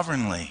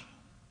sovereignly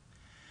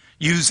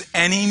use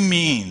any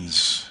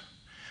means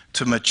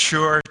to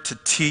mature, to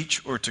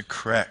teach, or to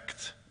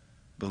correct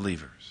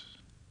believers.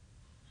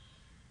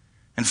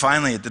 And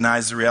finally, it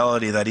denies the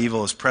reality that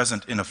evil is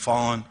present in a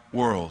fallen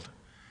world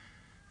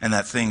and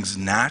that things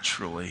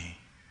naturally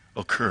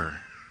occur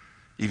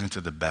even to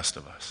the best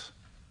of us.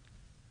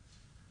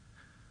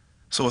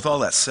 So with all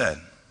that said,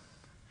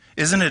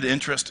 isn't it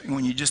interesting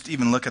when you just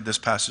even look at this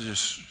passage of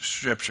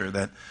Scripture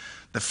that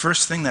the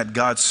first thing that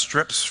God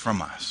strips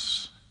from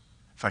us,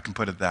 if I can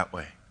put it that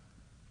way,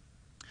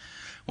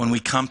 when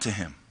we come to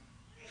him,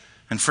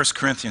 and 1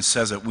 Corinthians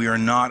says that we are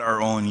not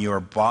our own, you are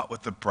bought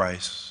with a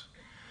price.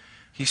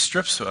 He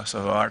strips us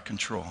of our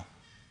control.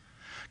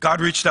 God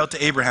reached out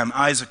to Abraham,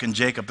 Isaac, and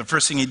Jacob. The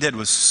first thing he did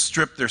was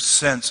strip their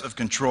sense of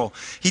control.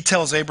 He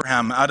tells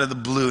Abraham out of the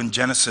blue in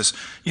Genesis,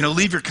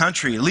 leave your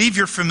country, leave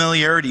your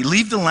familiarity,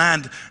 leave the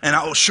land, and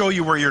I will show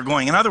you where you're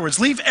going. In other words,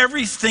 leave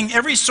everything,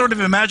 every sort of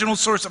imaginable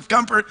source of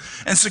comfort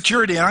and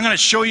security, and I'm going to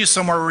show you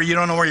somewhere where you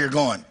don't know where you're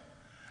going.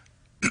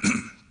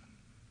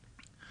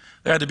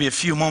 There had to be a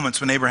few moments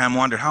when Abraham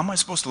wondered, how am I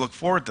supposed to look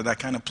forward to that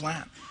kind of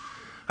plan?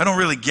 I don't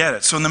really get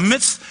it. So in the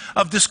midst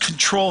of this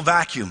control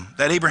vacuum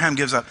that Abraham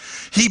gives up,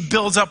 he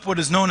builds up what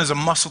is known as a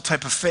muscle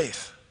type of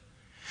faith.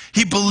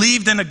 He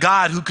believed in a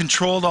God who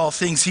controlled all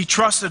things. He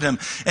trusted him,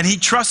 and he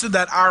trusted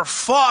that our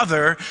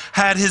Father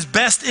had his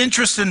best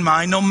interest in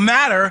mind no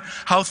matter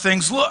how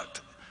things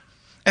looked.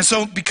 And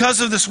so because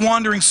of this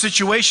wandering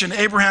situation,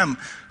 Abraham,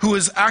 who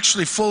is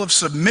actually full of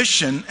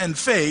submission and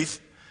faith,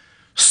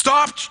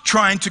 stopped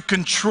trying to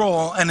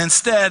control and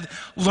instead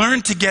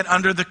learned to get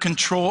under the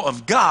control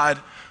of God,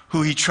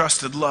 who he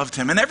trusted loved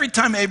him. And every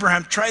time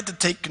Abraham tried to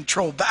take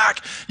control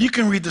back, you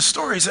can read the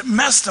stories, it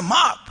messed him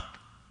up.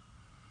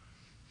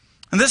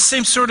 And this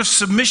same sort of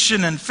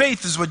submission and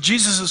faith is what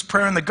Jesus'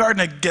 prayer in the Garden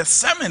of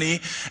Gethsemane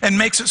and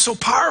makes it so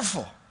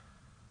powerful.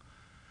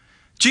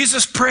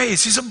 Jesus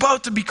prays. He's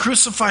about to be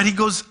crucified. He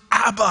goes,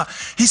 Abba.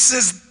 He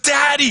says,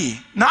 Daddy.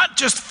 Not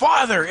just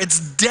Father.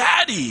 It's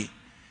Daddy.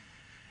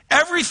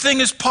 Everything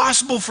is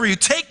possible for you.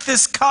 Take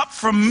this cup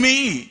from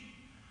me.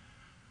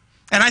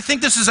 And I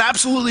think this is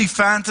absolutely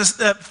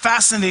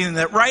fascinating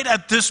that right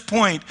at this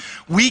point,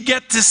 we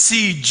get to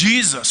see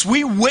Jesus.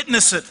 We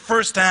witness it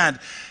firsthand.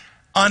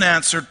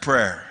 Unanswered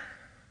prayer.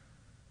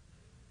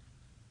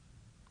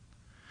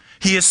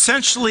 He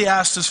essentially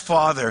asked his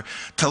Father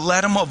to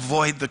let him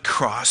avoid the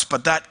cross,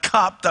 but that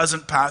cup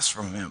doesn't pass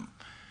from him.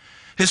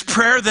 His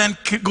prayer then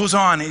goes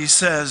on. He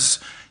says,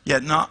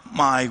 yet not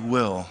my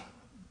will,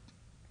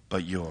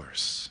 but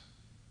yours.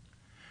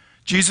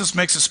 Jesus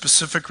makes a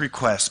specific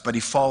request, but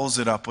he follows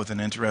it up with an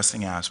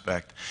interesting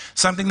aspect,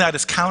 something that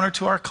is counter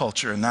to our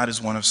culture, and that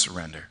is one of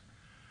surrender.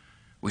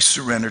 We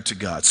surrender to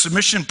God.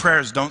 Submission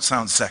prayers don't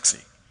sound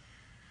sexy.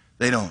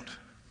 They don't.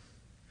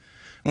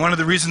 And one of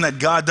the reasons that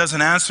God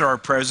doesn't answer our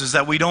prayers is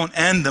that we don't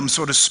end them,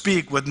 so to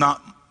speak, with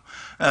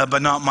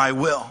but not my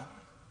will.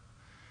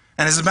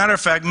 And as a matter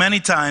of fact, many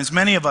times,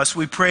 many of us,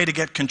 we pray to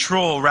get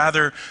control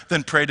rather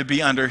than pray to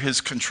be under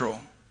his control.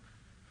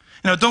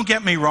 Don't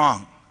get me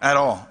wrong at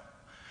all.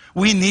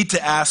 We need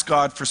to ask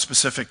God for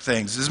specific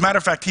things. As a matter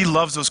of fact, he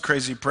loves those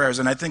crazy prayers,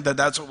 and I think that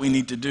that's what we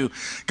need to do.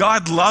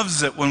 God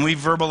loves it when we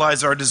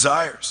verbalize our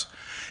desires.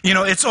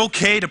 It's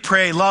okay to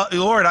pray,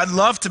 Lord, I'd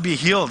love to be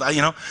healed.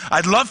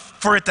 I'd love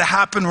for it to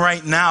happen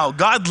right now.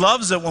 God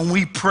loves it when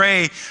we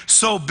pray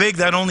so big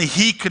that only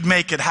he could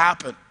make it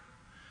happen.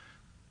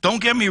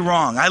 Don't get me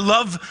wrong. I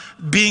love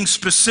being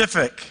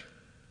specific.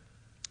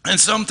 And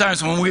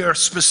sometimes when we are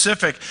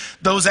specific,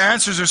 those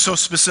answers are so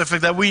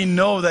specific that we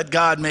know that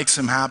God makes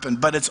them happen.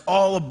 But it's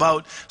all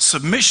about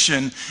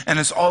submission, and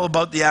it's all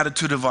about the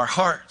attitude of our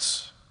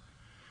hearts.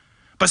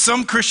 But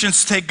some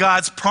Christians take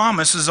God's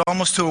promises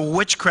almost to a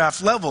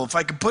witchcraft level, if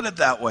I could put it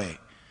that way.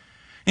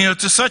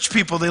 To such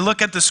people, they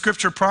look at the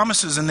scripture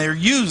promises and they're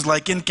used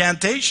like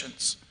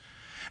incantations.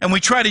 And we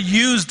try to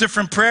use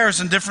different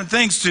prayers and different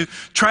things to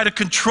try to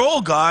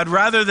control God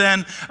rather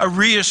than a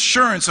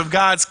reassurance of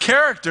God's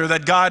character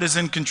that God is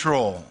in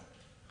control.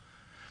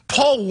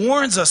 Paul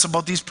warns us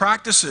about these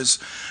practices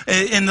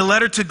in the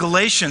letter to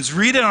Galatians.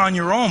 Read it on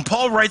your own.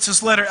 Paul writes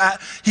this letter.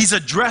 He's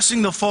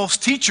addressing the false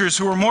teachers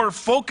who are more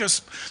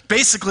focused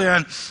basically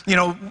on,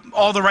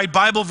 all the right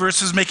Bible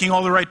verses, making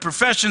all the right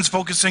professions,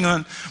 focusing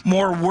on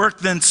more work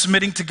than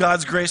submitting to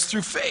God's grace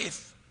through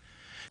faith.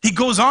 He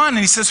goes on and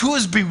he says, who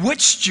has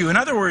bewitched you? In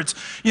other words,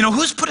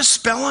 who's put a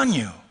spell on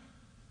you?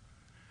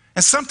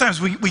 And sometimes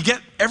we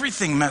get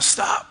everything messed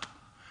up,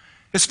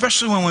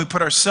 especially when we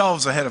put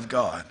ourselves ahead of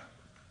God.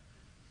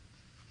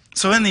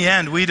 So in the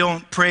end, we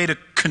don't pray to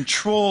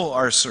control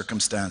our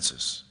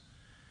circumstances,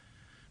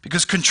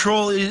 because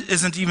control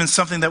isn't even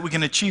something that we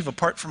can achieve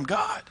apart from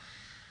God.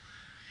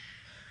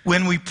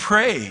 When we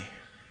pray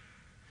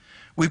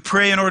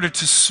in order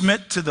to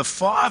submit to the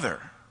Father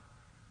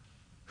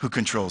who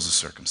controls the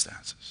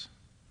circumstances.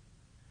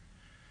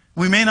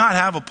 We may not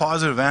have a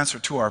positive answer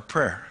to our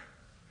prayer,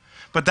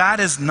 but that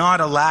is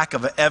not a lack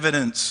of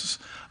evidence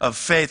of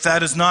faith.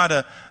 That is not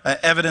a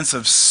evidence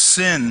of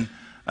sin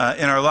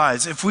in our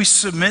lives. If we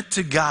submit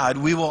to God,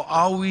 we will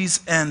always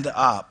end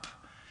up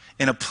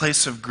in a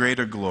place of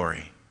greater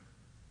glory.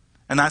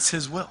 And that's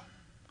his will.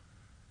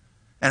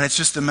 And it's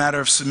just a matter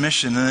of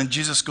submission. And then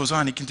Jesus goes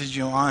on, he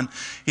continues on.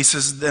 He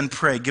says, then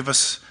pray, give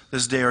us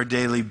this day our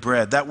daily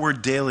bread. That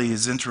word daily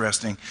is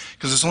interesting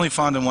because it's only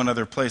found in one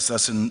other place.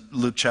 That's in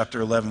Luke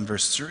chapter 11,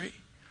 verse 3.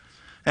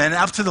 And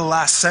up to the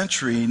last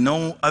century,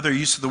 no other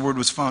use of the word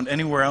was found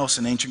anywhere else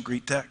in ancient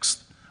Greek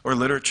text or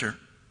literature.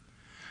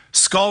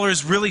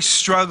 Scholars really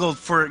struggled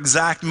for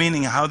exact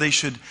meaning, how they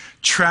should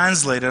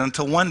translate it,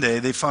 until one day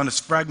they found this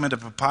fragment of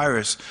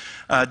papyrus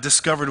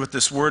discovered with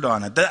this word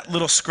on it. That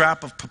little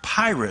scrap of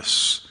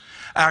papyrus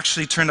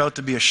actually turned out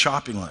to be a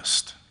shopping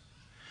list.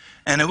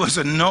 And it was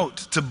a note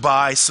to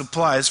buy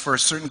supplies for a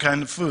certain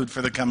kind of food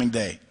for the coming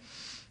day.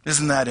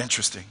 Isn't that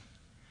interesting?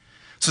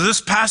 So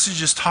this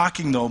passage is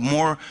talking, though,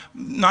 more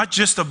not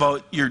just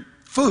about your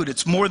food.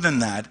 It's more than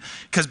that,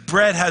 because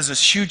bread has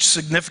this huge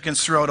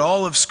significance throughout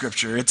all of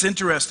Scripture. It's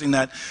interesting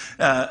that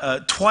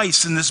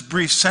twice in this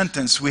brief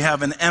sentence we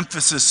have an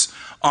emphasis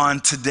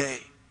on today.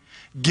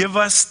 Give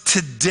us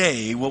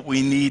today what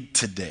we need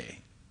today.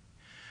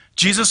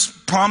 Jesus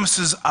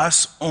promises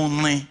us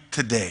only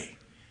today.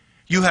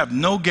 You have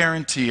no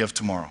guarantee of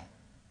tomorrow.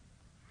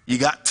 You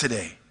got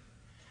today.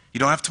 You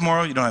don't have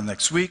tomorrow, you don't have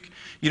next week,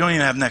 you don't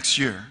even have next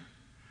year.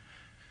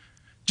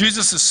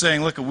 Jesus is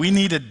saying, look, we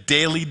need a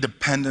daily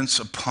dependence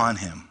upon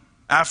him.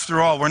 After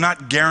all, we're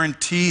not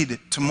guaranteed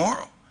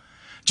tomorrow.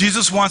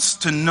 Jesus wants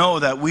to know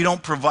that we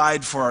don't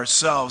provide for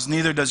ourselves.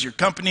 Neither does your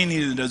company,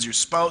 neither does your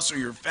spouse or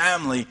your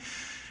family.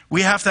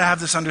 We have to have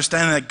this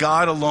understanding that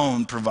God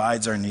alone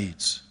provides our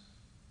needs.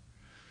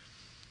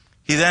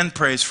 He then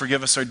prays,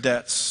 forgive us our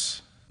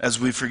debts as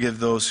we forgive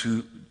those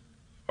who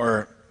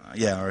are,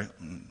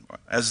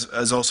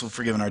 as also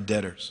forgiven our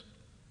debtors.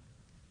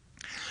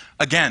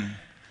 Again,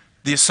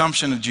 the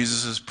assumption of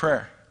Jesus'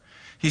 prayer.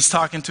 He's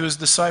talking to his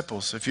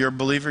disciples. If you're a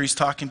believer, he's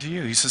talking to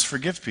you. He says,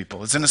 forgive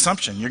people. It's an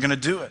assumption. You're going to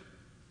do it.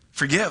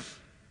 Forgive.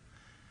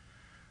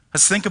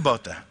 Let's think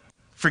about that.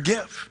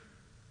 Forgive.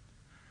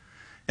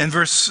 In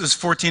verses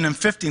 14 and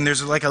 15,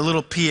 there's like a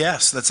little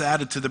PS that's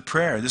added to the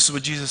prayer. This is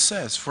what Jesus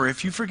says. For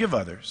if you forgive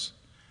others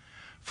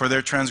for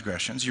their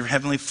transgressions, your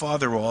heavenly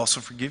Father will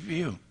also forgive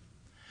you.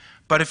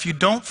 But if you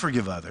don't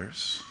forgive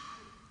others,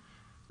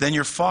 then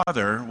your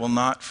Father will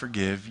not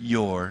forgive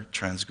your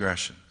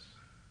transgressions.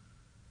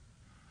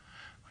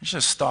 Let's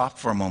just stop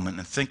for a moment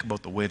and think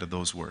about the weight of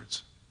those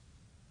words.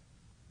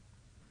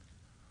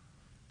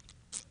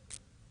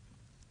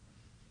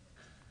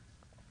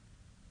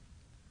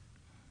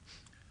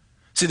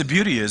 See, the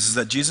beauty is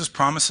that Jesus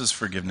promises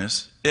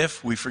forgiveness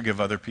if we forgive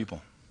other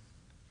people.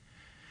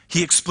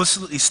 He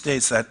explicitly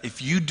states that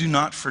if you do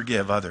not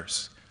forgive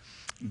others,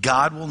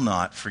 God will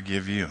not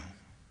forgive you.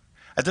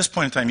 At this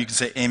point in time, you can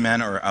say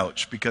amen or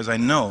ouch, because I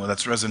know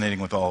that's resonating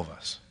with all of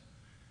us.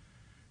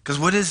 Because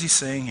what is he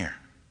saying here?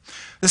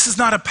 This is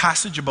not a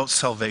passage about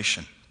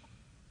salvation.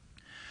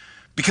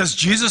 Because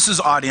Jesus'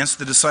 audience,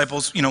 the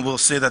disciples, will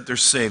say that they're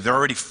saved. They're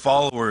already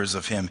followers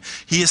of him.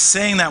 He is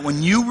saying that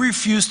when you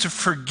refuse to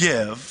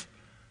forgive,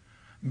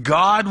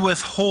 God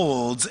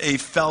withholds a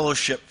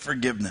fellowship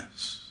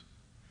forgiveness.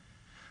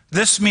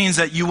 This means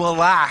that you will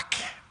lack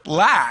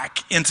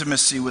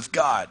intimacy with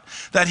God.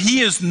 That he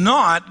is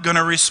not going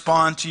to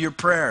respond to your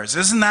prayers.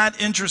 Isn't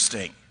that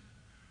interesting?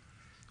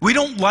 We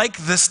don't like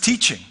this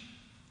teaching.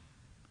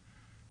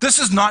 This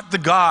is not the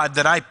God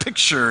that I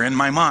picture in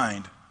my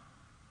mind.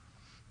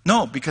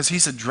 No, because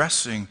he's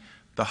addressing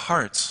the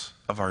hearts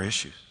of our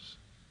issues.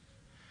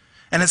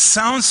 And it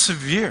sounds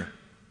severe.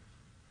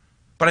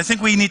 But I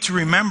think we need to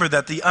remember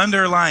that the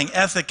underlying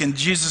ethic in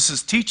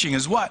Jesus' teaching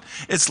is what?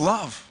 It's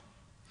love.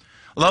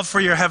 Love for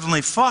your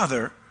heavenly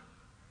Father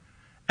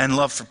and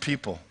love for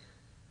people.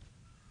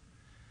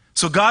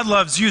 So God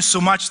loves you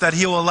so much that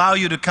he will allow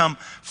you to come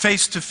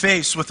face to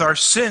face with our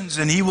sins,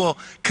 and he will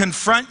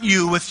confront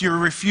you with your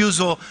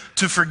refusal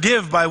to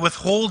forgive by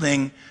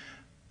withholding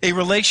a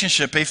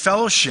relationship, a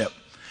fellowship.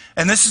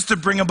 And this is to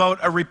bring about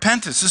a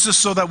repentance. This is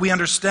so that we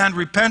understand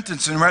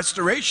repentance and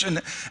restoration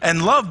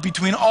and love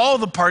between all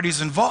the parties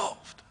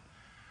involved.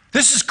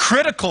 This is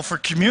critical for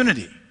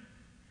community.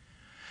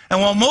 And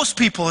while most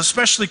people,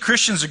 especially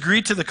Christians,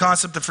 agree to the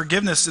concept of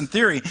forgiveness in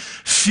theory,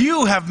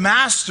 few have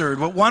mastered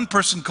what one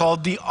person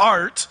called the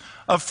art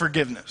of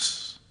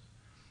forgiveness.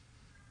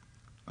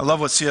 I love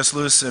what C.S.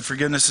 Lewis said,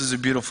 forgiveness is a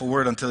beautiful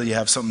word until you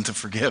have something to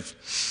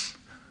forgive.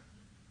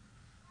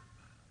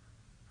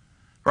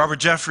 Robert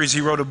Jeffries, he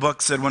wrote a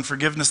book, said, when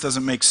forgiveness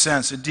doesn't make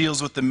sense, it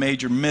deals with the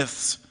major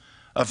myths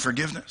of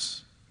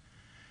forgiveness.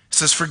 It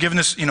says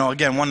forgiveness,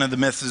 again, one of the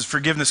myths is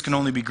forgiveness can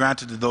only be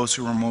granted to those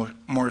who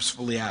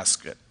remorsefully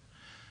ask it.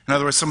 In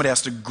other words, somebody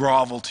has to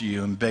grovel to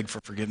you and beg for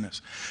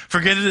forgiveness.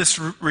 Forgiveness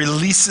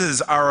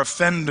releases our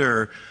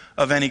offender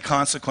of any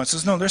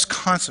consequences. No, there's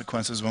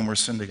consequences when we're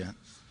sinned against.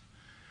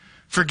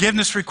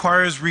 Forgiveness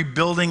requires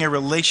rebuilding a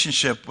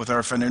relationship with our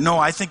offender. No,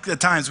 I think at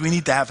times we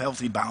need to have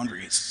healthy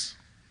boundaries.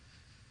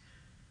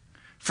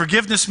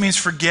 Forgiveness means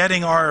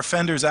forgetting our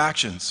offender's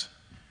actions.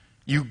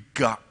 You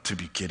got to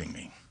be kidding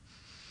me.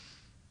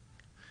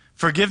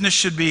 Forgiveness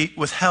should be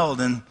withheld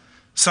in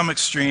some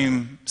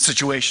extreme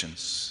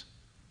situations.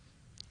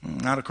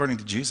 Not according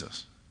to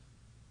Jesus.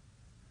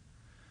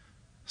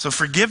 So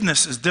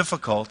forgiveness is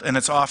difficult and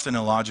it's often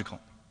illogical.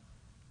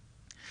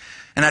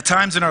 And at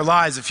times in our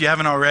lives, if you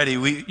haven't already,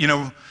 we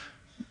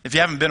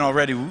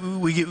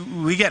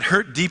get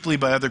hurt deeply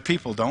by other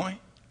people, don't we?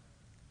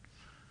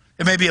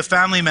 It may be a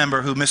family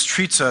member who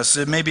mistreats us.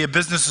 It may be a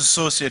business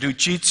associate who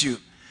cheats you.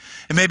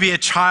 It may be a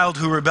child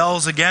who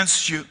rebels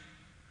against you.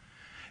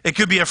 It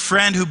could be a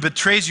friend who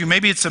betrays you.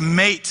 Maybe it's a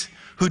mate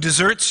who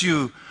deserts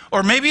you.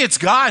 Or maybe it's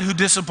God who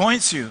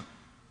disappoints you.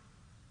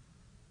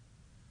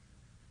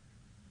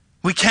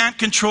 We can't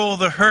control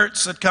the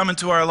hurts that come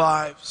into our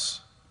lives.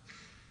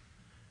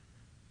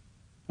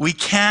 We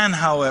can,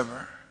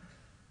 however,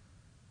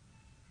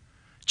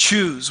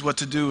 choose what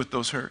to do with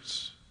those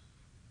hurts.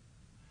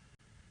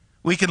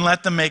 We can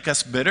let them make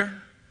us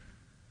bitter,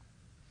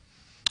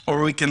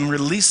 or we can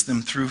release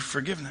them through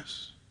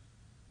forgiveness.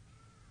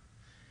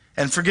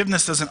 And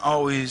forgiveness doesn't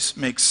always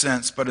make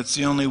sense, but it's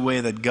the only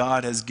way that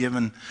God has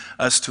given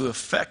us to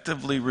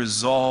effectively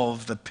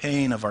resolve the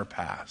pain of our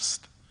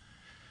past.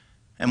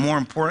 And more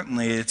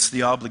importantly, it's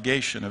the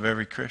obligation of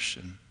every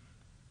Christian.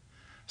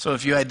 So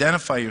if you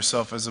identify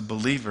yourself as a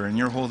believer and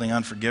you're holding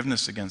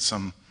unforgiveness against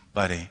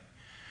somebody,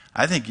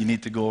 I think you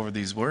need to go over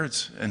these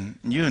words, and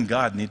you and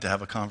God need to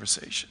have a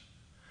conversation.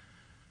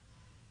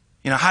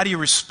 How do you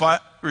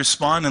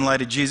respond in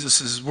light of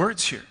Jesus'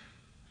 words here?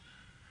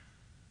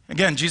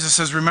 Again, Jesus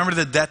says, remember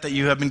the debt that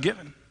you have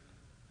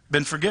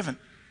been forgiven.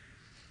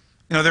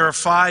 There are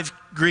 5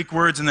 Greek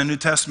words in the New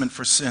Testament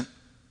for sin.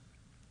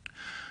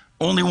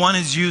 Only one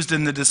is used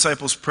in the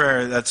disciples'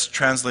 prayer that's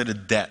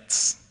translated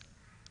debts.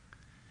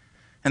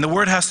 And the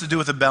word has to do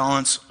with a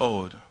balance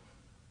owed.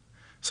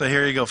 So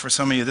here you go. For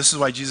some of you, this is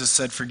why Jesus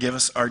said, forgive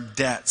us our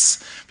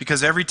debts.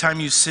 Because every time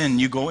you sin,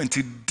 you go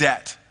into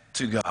debt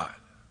to God.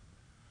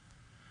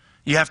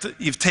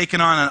 You've taken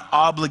on an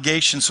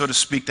obligation, so to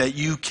speak, that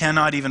you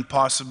cannot even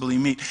possibly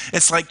meet.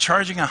 It's like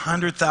charging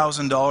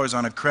 $100,000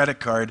 on a credit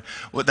card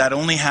that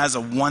only has a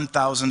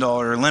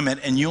 $1,000 limit,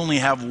 and you only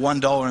have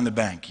 $1 in the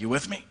bank. You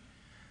with me?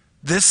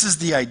 This is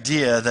the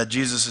idea that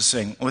Jesus is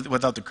saying,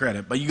 without the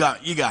credit, but you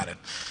got it.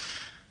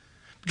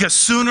 Because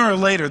sooner or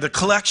later, the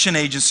collection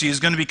agency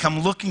is going to become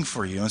looking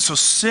for you. And so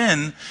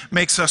sin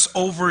makes us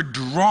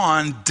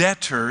overdrawn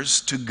debtors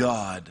to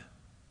God.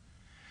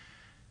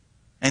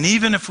 And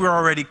even if we're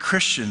already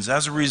Christians,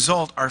 as a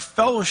result, our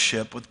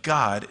fellowship with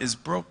God is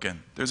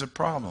broken. There's a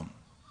problem.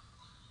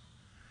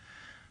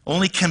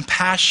 Only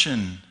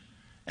compassion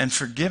and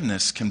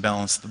forgiveness can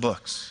balance the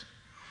books.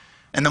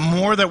 And the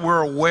more that we're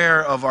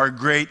aware of our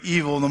great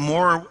evil, the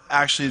more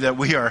actually that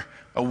we are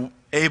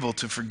able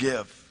to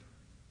forgive.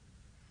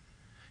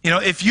 You know,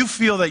 if you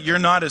feel that you're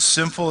not as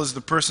sinful as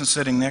the person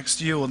sitting next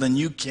to you, well, then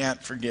you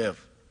can't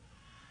forgive.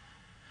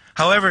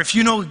 However, if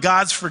you know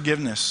God's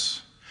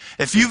forgiveness,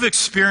 if you've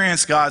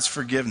experienced God's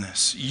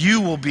forgiveness,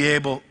 you will be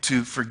able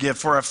to forgive.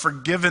 For a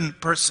forgiven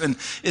person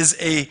is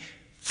a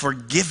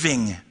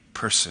forgiving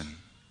person.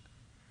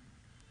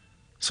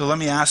 So let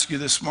me ask you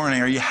this morning,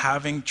 are you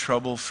having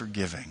trouble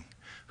forgiving?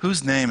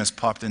 Whose name has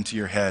popped into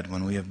your head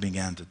when we have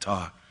began to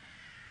talk?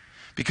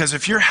 Because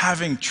if you're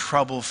having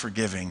trouble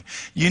forgiving,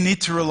 you need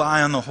to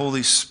rely on the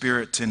Holy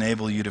Spirit to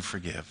enable you to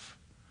forgive.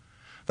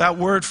 That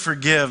word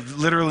forgive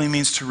literally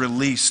means to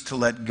release, to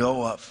let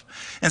go of.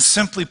 And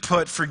simply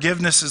put,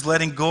 forgiveness is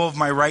letting go of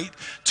my right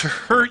to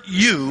hurt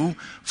you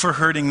for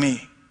hurting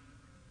me.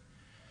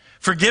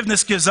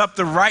 Forgiveness gives up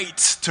the right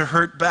to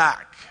hurt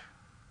back.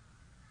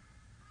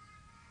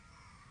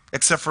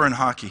 Except for in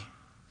hockey.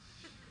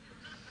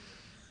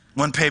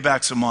 When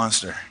payback's a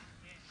monster.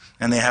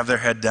 And they have their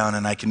head down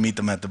and I can meet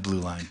them at the blue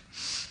line.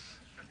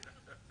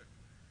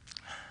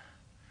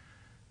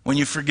 When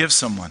you forgive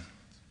someone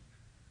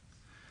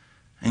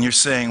and you're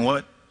saying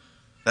what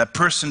that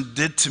person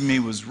did to me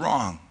was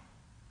wrong.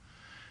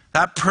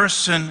 That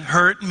person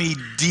hurt me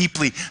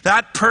deeply.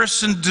 That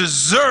person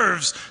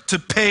deserves to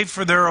pay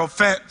for their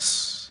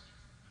offense.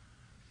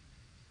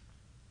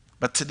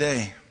 But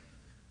today,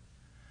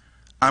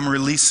 I'm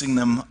releasing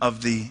them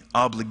of the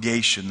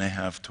obligation they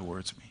have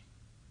towards me.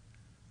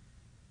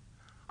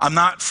 I'm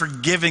not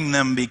forgiving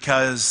them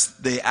because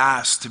they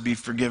asked to be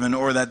forgiven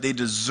or that they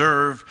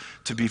deserve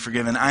to be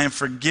forgiven. I am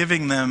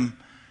forgiving them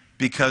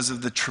because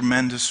of the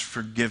tremendous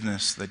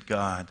forgiveness that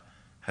God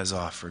has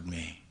offered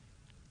me.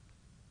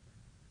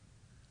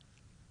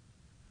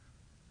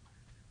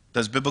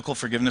 Does biblical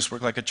forgiveness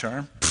work like a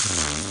charm?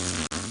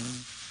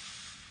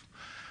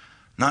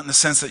 Not in the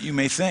sense that you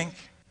may think.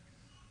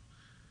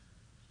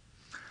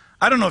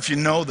 I don't know if you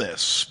know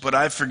this, but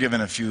I've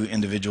forgiven a few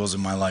individuals in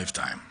my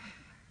lifetime.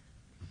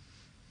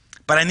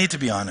 But I need to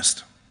be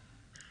honest.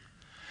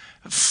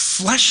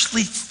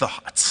 Fleshly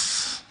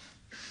thoughts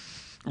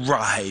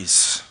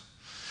rise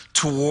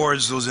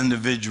towards those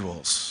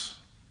individuals.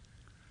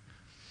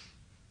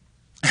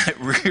 It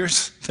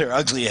rears their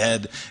ugly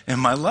head in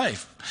my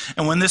life.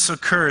 And when this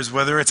occurs,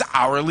 whether it's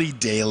hourly,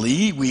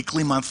 daily,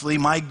 weekly, monthly,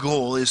 my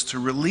goal is to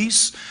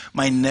release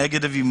my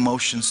negative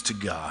emotions to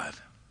God.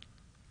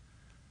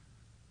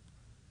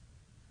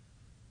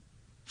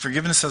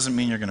 Forgiveness doesn't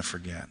mean you're going to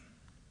forget.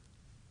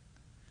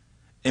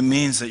 It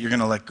means that you're going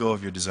to let go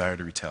of your desire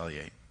to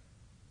retaliate.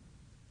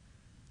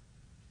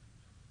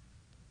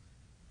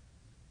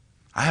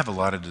 I have a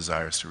lot of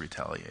desires to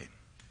retaliate.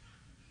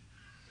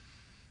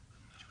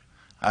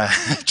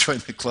 I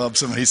joined the club,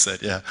 somebody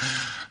said, yeah.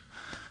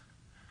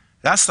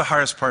 That's the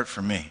hardest part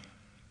for me.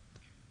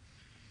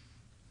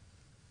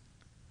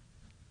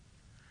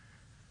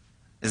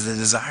 Is the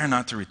desire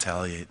not to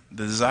retaliate,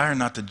 the desire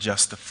not to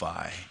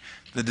justify,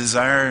 the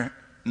desire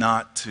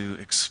not to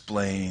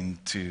explain,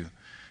 to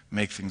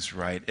make things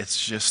right.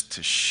 It's just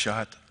to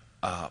shut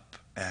up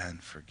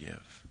and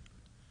forgive.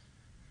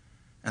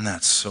 And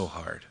that's so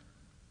hard.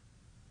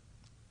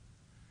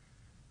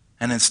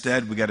 And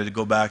instead, we got to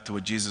go back to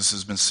what Jesus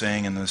has been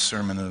saying in the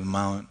Sermon on the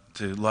Mount,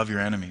 to love your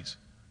enemies.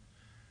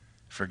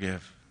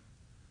 Forgive.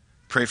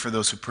 Pray for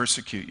those who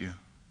persecute you.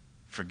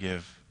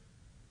 Forgive.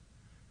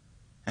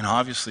 And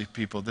obviously,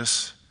 people,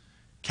 this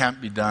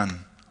can't be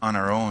done on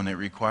our own. It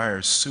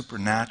requires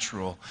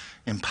supernatural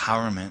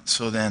empowerment.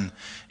 So then,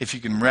 if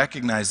you can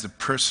recognize the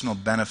personal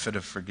benefit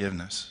of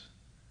forgiveness,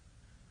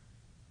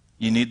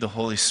 you need the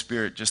Holy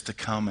Spirit just to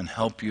come and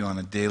help you on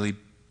a daily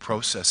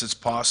process. It's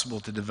possible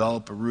to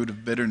develop a root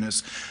of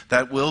bitterness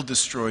that will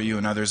destroy you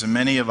and others. And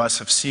many of us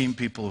have seen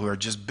people who are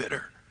just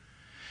bitter.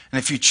 And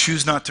if you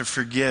choose not to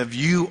forgive,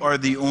 you are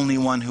the only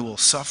one who will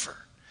suffer.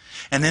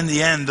 And in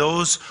the end,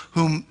 those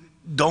who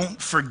don't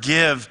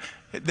forgive,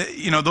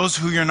 those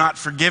who you're not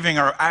forgiving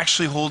are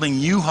actually holding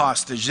you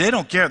hostage. They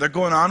don't care. They're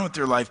going on with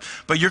their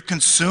life, but you're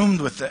consumed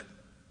with it.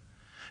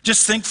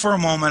 Just think for a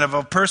moment of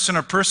a person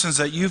or persons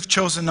that you've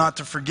chosen not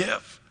to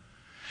forgive.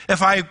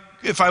 If I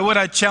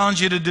I'd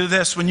challenge you to do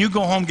this. When you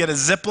go home, get a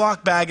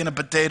Ziploc bag and a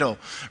potato.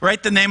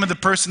 Write the name of the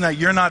person that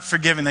you're not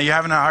forgiving, that you're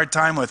having a hard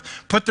time with.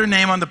 Put their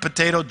name on the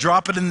potato,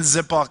 drop it in the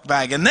Ziploc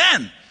bag. And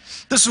then,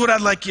 this is what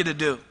I'd like you to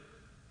do.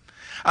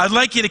 I'd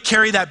like you to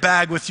carry that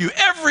bag with you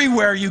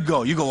everywhere you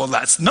go. You go, well,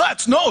 that's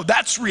nuts. No,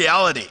 that's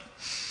reality.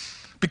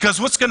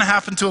 Because what's going to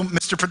happen to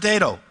Mr.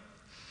 Potato?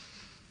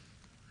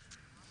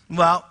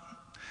 Well,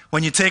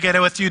 when you take it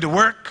with you to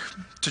work,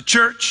 to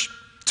church,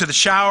 to the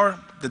shower,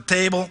 the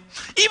table,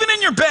 even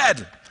in your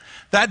bed,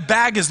 that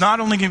bag is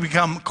not only going to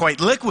become quite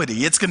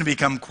liquidy, it's going to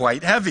become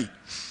quite heavy.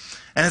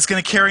 And it's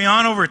going to carry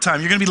on over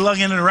time. You're going to be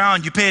lugging it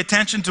around. You pay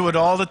attention to it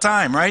all the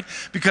time, right?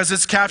 Because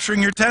it's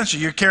capturing your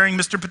attention. You're carrying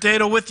Mr.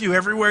 Potato with you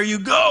everywhere you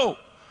go.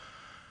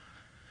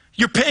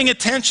 You're paying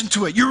attention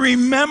to it. You're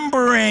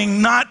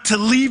remembering not to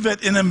leave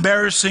it in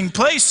embarrassing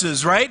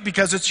places, right?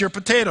 Because it's your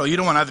potato. You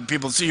don't want other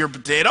people to see your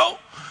potato.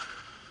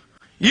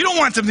 You don't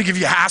want them to give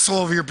you hassle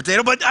over your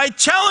potato, but I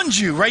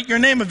challenge you, write your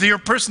name of your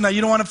person that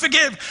you don't want to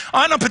forgive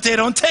on a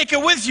potato and take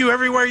it with you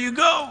everywhere you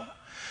go.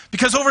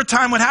 Because over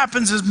time what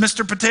happens is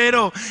Mr.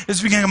 Potato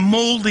is becoming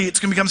moldy, it's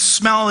going to become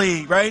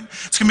smelly, right?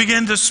 It's going to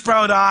begin to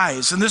sprout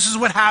eyes. And this is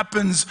what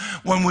happens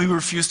when we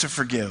refuse to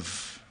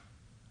forgive.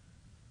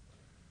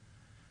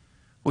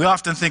 We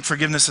often think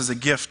forgiveness is a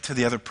gift to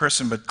the other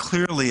person, but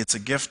clearly it's a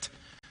gift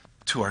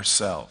to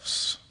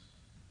ourselves.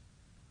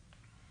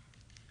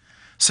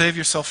 Save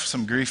yourself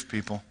some grief,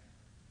 people.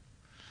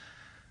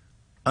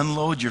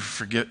 Unload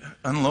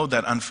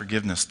that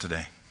unforgiveness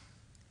today.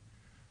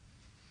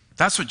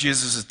 That's what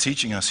Jesus is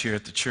teaching us here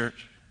at the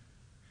church.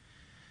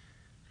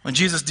 When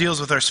Jesus deals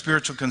with our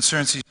spiritual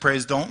concerns, he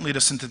prays, don't lead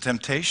us into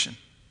temptation.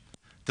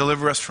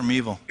 Deliver us from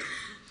evil.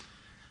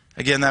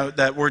 Again,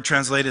 that word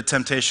translated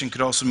temptation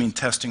could also mean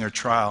testing or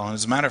trial. And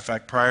as a matter of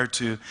fact, prior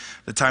to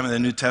the time of the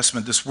New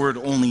Testament, this word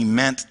only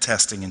meant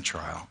testing and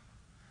trial.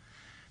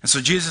 And so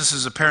Jesus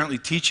is apparently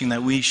teaching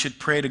that we should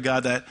pray to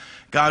God that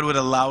God would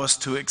allow us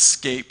to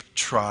escape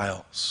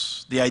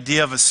trials. The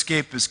idea of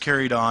escape is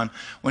carried on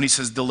when he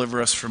says,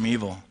 deliver us from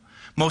evil.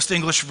 Most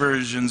English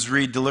versions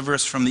read, deliver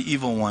us from the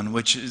evil one,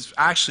 which is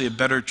actually a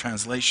better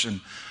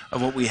translation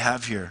of what we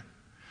have here.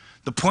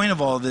 The point of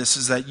all of this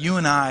is that you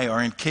and I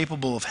are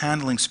incapable of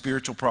handling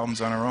spiritual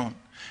problems on our own.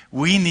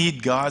 We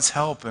need God's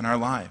help in our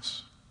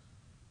lives.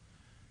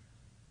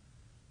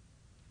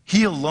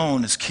 He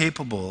alone is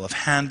capable of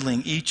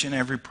handling each and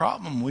every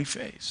problem we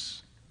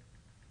face.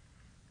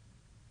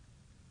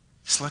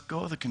 Just let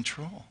go of the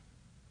control.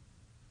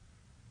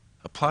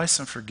 Apply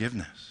some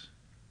forgiveness.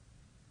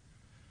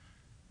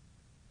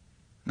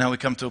 Now we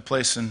come to a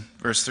place in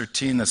verse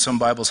 13 that some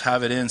Bibles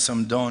have it in,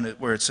 some don't,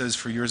 where it says,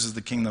 for yours is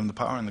the kingdom, the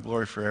power, and the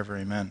glory forever.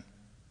 Amen.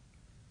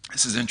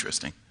 This is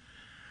interesting.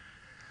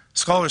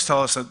 Scholars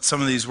tell us that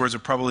some of these words are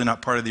probably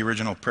not part of the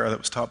original prayer that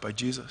was taught by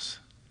Jesus.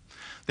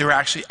 They were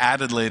actually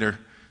added later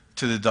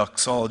to the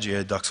doxology,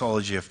 a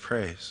doxology of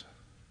praise.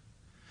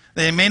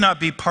 They may not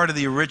be part of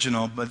the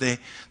original, but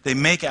they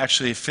make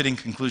actually a fitting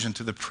conclusion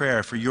to the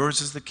prayer. For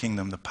yours is the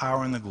kingdom, the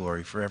power, and the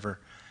glory forever.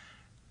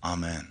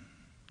 Amen.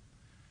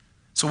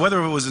 So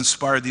whether it was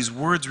inspired, these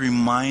words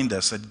remind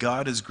us that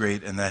God is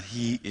great and that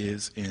he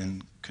is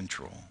in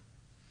control.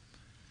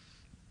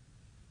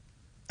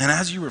 And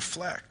as you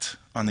reflect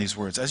on these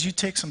words, as you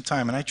take some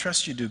time, and I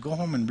trust you do, go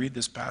home and read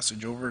this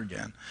passage over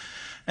again.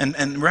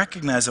 And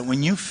recognize that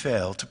when you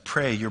fail to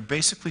pray, you're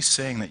basically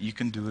saying that you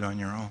can do it on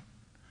your own.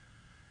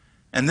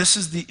 And this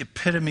is the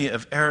epitome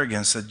of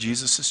arrogance that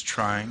Jesus is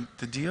trying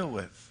to deal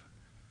with.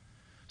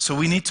 So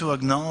we need to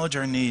acknowledge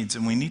our needs,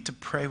 and we need to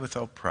pray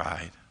without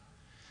pride.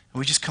 And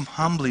we just come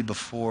humbly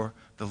before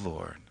the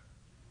Lord.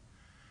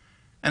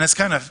 And it's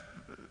kind of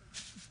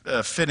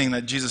fitting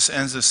that Jesus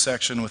ends this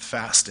section with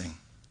fasting.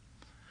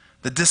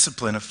 The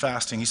discipline of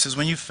fasting. He says,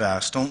 when you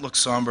fast, don't look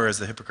somber as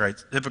the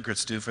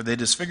hypocrites do, for they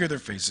disfigure their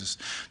faces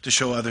to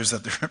show others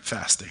that they're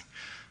fasting.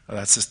 Oh,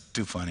 that's just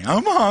too funny.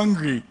 I'm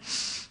hungry.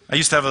 I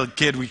used to have a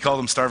kid, we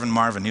called him Starvin'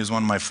 Marvin. He was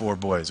one of my 4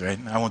 boys, right?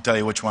 I won't tell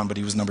you which one, but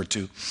he was number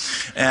 2.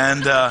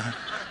 And,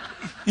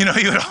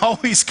 he would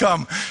always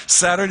come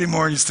Saturday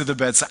mornings to the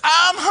bed and say,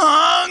 I'm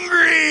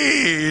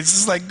hungry. It's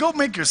just like, go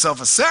make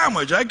yourself a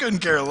sandwich. I couldn't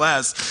care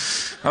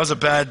less. I was a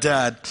bad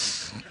dad.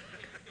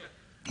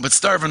 But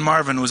Starvin'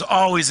 Marvin was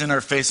always in our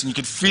face, and you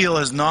could feel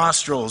his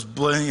nostrils,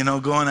 going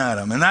at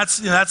him. And that's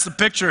the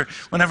picture,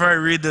 whenever I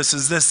read this,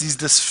 is these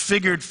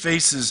disfigured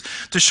faces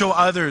to show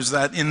others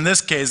that, in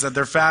this case, that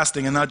they're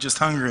fasting and not just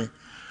hungry.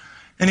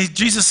 And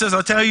Jesus says,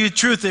 I'll tell you the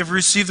truth, they've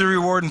received the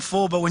reward in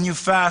full, but when you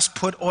fast,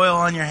 put oil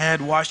on your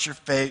head, wash your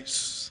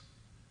face.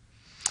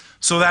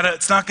 So that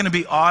it's not going to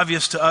be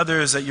obvious to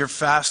others that you're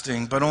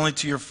fasting, but only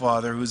to your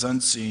Father who's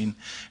unseen.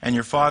 And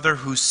your Father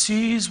who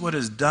sees what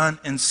is done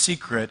in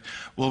secret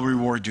will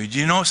reward you. Do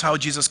you notice how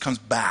Jesus comes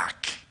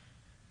back?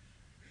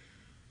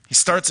 He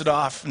starts it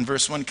off in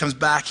verse 1, he comes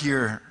back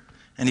here,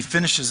 and he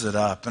finishes it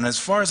up. And as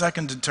far as I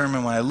can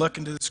determine when I look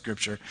into the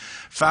scripture,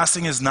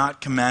 fasting is not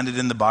commanded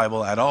in the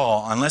Bible at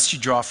all, unless you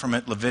draw from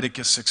it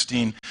Leviticus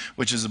 16,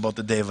 which is about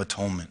the Day of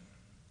Atonement.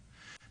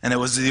 And it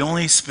was the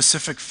only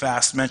specific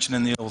fast mentioned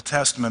in the Old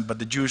Testament, but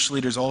the Jewish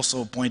leaders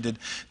also appointed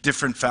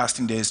different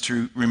fasting days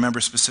to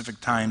remember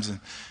specific times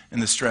in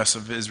the stress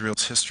of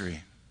Israel's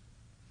history.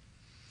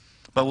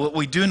 But what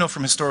we do know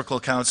from historical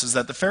accounts is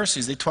that the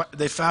Pharisees,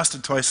 they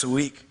fasted twice a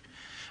week.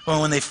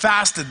 Well, when they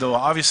fasted, though,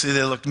 obviously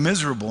they looked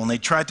miserable, and they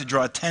tried to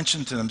draw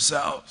attention to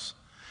themselves.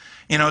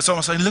 It's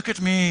almost like, look at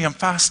me, I'm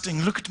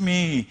fasting, look at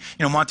me,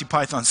 Monty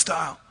Python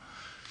style.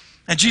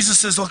 And Jesus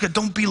says, look,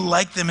 don't be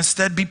like them.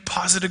 Instead, be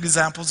positive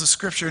examples of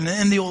Scripture. And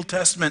in the Old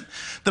Testament,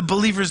 the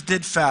believers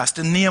did fast.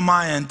 In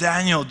Nehemiah and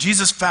Daniel,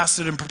 Jesus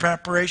fasted in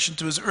preparation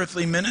to his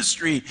earthly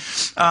ministry.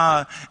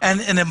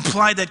 And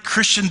implied that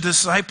Christian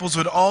disciples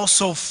would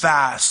also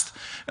fast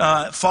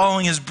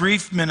following his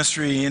brief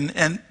ministry.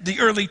 And the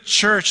early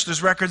church,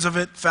 there's records of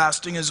it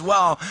fasting as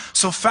well.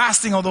 So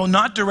fasting, although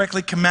not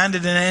directly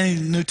commanded in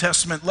any New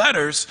Testament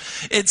letters,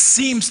 it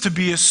seems to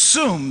be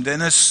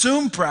an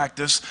assumed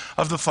practice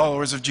of the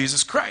followers of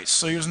Jesus Christ.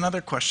 So here's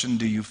another question: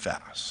 do you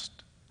fast?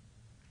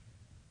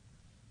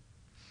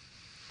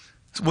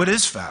 What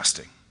is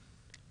fasting?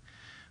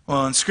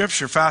 Well, in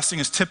Scripture, fasting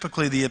is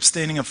typically the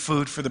abstaining of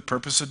food for the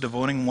purpose of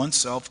devoting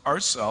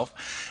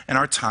ourself, and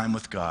our time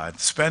with God,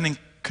 spending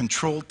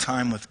controlled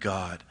time with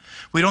God.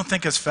 We don't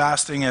think of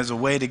fasting as a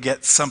way to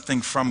get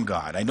something from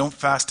God. I don't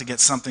fast to get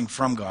something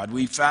from God.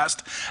 We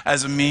fast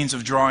as a means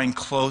of drawing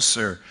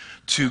closer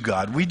to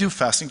God. We do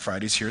fasting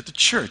Fridays here at the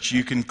church.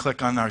 You can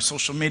click on our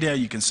social media,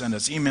 you can send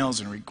us emails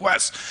and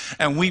requests,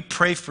 and we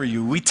pray for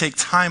you. We take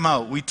time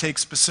out. We take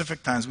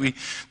specific times. We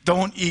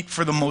don't eat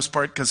for the most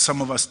part, because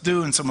some of us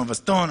do and some of us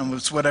don't, and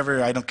it's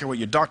whatever. I don't care what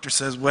your doctor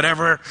says,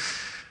 whatever.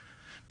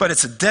 But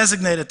it's a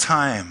designated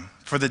time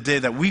for the day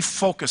that we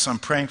focus on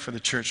praying for the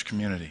church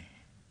community.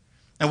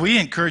 And we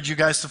encourage you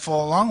guys to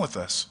follow along with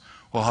us.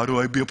 Well, how do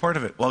I be a part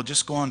of it? Well,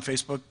 just go on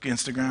Facebook,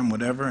 Instagram,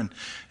 whatever, and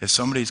if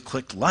somebody's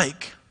clicked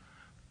like,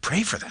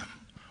 pray for them.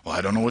 Well, I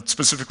don't know what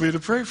specifically to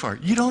pray for.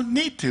 You don't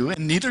need to,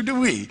 and neither do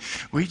we.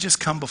 We just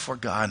come before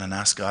God and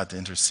ask God to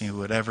intercede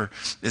whatever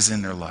is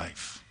in their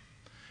life.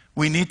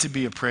 We need to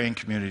be a praying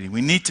community.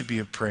 We need to be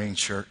a praying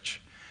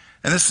church.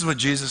 And this is what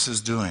Jesus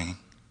is doing.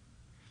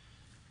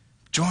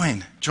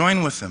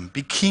 Join with him.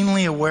 Be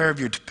keenly aware of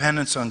your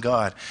dependence on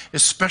God,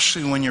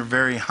 especially when you're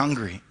very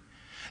hungry.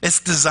 It's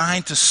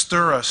designed to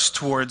stir us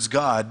towards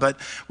God, but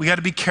we got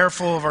to be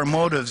careful of our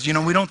motives.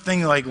 We don't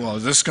think like, well,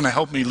 is this going to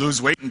help me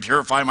lose weight and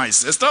purify my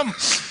system?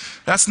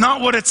 That's not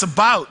what it's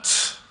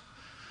about.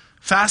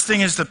 Fasting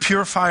is to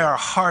purify our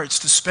hearts,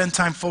 to spend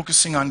time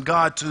focusing on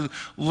God, to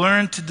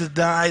learn to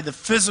deny the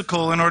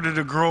physical in order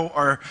to grow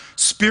our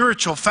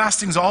spiritual.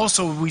 Fasting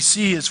also, we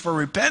see, is for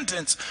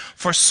repentance,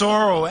 for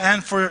sorrow,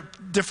 and for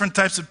different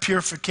types of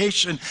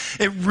purification.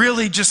 It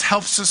really just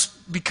helps us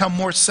become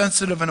more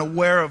sensitive and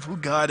aware of who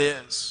God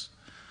is.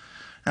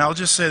 And I'll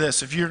just say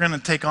this: if you're going to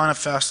take on a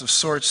fast of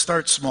sorts,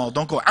 start small.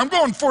 Don't go, I'm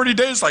going 40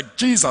 days like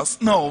Jesus.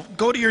 No,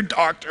 go to your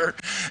doctor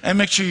and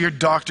make sure your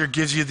doctor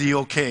gives you the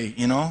okay,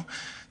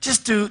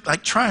 Just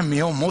try a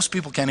meal. Most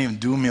people can't even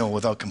do a meal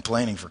without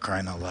complaining, for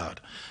crying out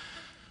loud.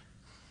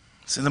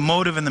 So the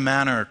motive and the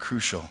manner are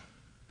crucial.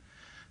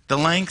 The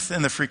length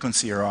and the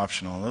frequency are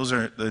optional. Those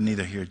are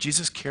neither here.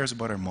 Jesus cares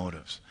about our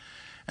motives.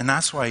 And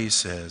that's why he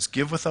says,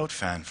 give without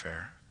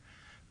fanfare,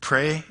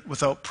 pray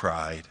without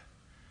pride,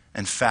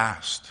 and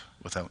fast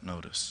without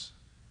notice.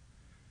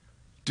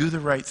 Do the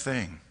right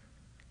thing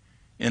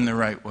in the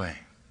right way.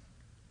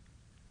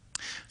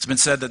 It's been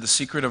said that the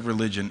secret of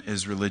religion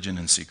is religion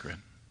in secret.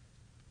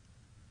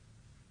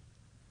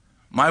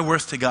 My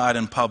worth to God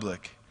in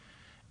public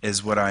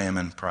is what I am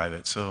in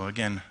private. So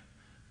again,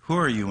 who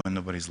are you when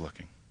nobody's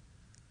looking?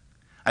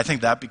 I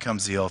think that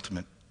becomes the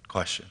ultimate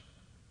question.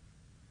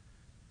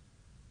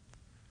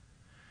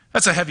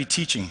 That's a heavy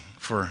teaching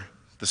for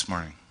this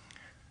morning.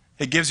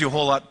 It gives you a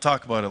whole lot to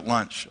talk about at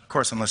lunch. Of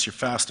course, unless you're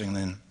fasting,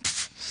 then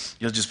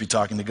you'll just be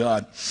talking to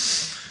God,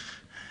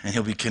 and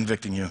he'll be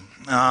convicting you.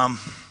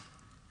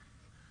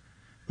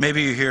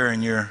 Maybe you're here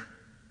and you're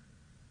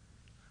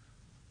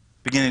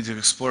beginning to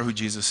explore who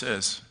Jesus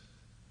is.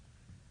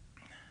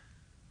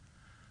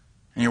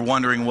 And you're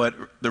wondering what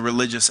the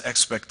religious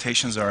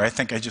expectations are. I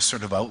think I just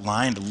sort of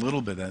outlined a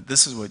little bit that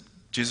this is what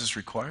Jesus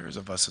requires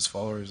of us as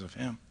followers of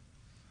him.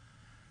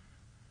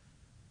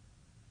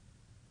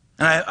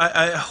 And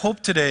I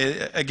hope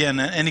today, again,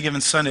 any given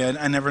Sunday,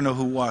 I never know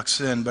who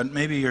walks in, but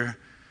maybe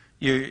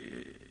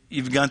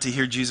you've begun to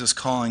hear Jesus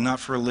calling, not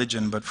for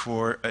religion, but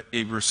for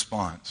a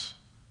response.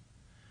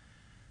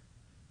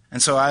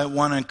 And so I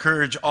want to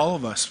encourage all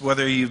of us,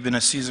 whether you've been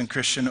a seasoned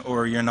Christian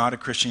or you're not a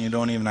Christian, you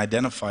don't even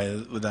identify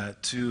with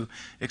that, to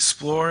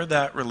explore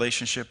that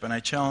relationship. And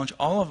I challenge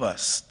all of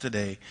us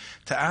today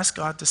to ask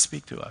God to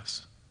speak to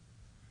us.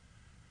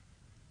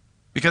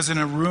 Because in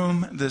a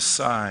room this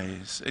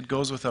size, it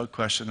goes without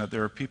question that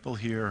there are people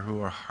here who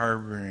are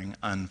harboring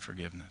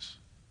unforgiveness.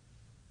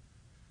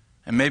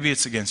 And maybe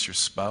it's against your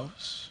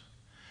spouse.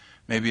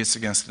 Maybe it's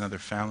against another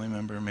family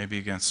member, maybe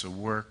against a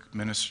work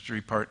ministry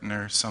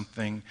partner,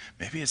 something.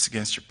 Maybe it's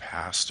against your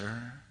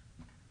pastor.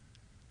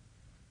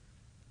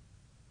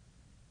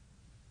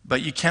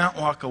 But you can't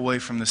walk away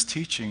from this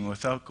teaching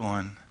without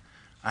going,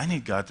 I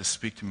need God to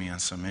speak to me on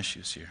some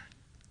issues here.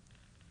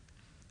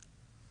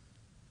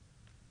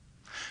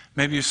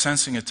 Maybe you're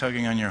sensing a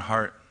tugging on your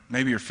heart.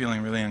 Maybe you're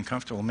feeling really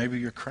uncomfortable. Maybe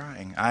you're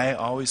crying. I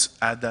always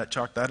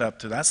chalk that up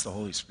to that's the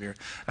Holy Spirit.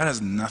 That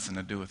has nothing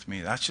to do with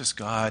me. That's just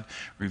God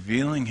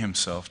revealing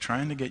himself,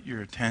 trying to get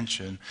your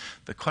attention.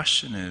 The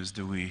question is,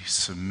 do we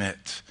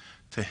submit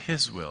to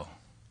his will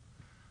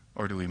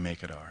or do we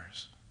make it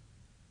ours?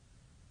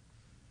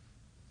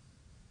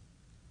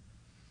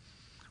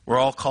 We're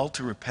all called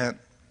to repent.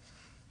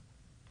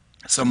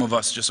 Some of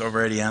us just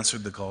already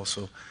answered the call,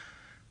 so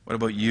what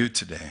about you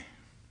today?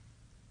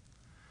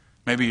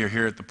 Maybe you're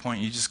here at the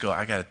point you just go,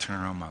 I got to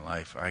turn around my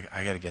life.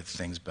 I got to get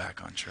things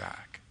back on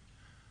track.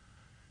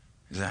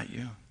 Is that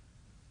you?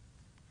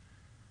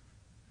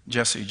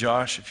 Jesse,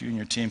 Josh, if you and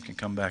your team can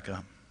come back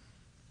up.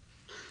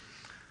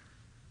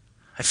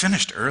 I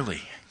finished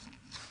early.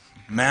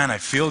 Man, I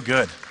feel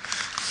good.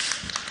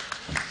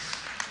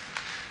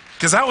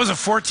 Because that was a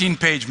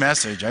 14-page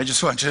message. I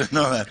just want you to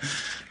know that.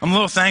 I'm a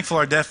little thankful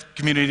our deaf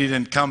community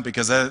didn't come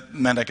because that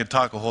meant I could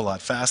talk a whole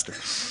lot faster.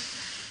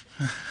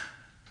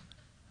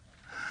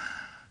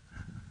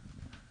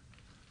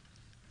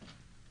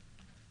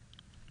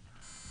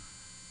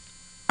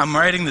 I'm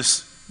writing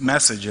this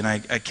message, and I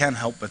can't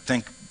help but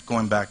think,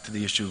 going back to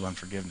the issue of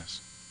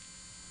unforgiveness.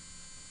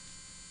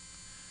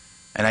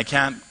 And I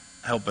can't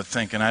help but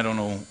think, and I don't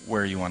know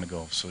where you want to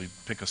go, so you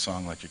pick a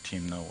song, let your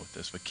team know with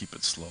this, but keep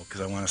it slow,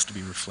 because I want us to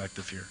be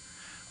reflective here.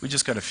 We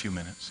just got a few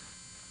minutes.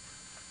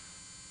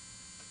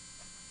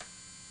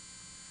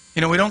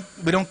 You know, we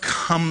don't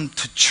come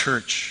to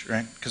church,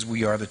 right, because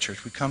we are the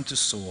church. We come to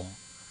Soul.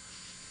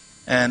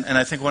 And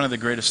I think one of the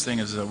greatest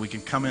things is that we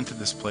can come into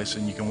this place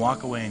and you can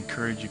walk away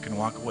encouraged, you can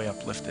walk away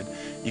uplifted,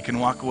 you can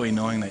walk away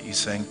knowing that you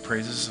sang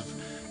praises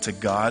to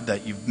God,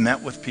 that you've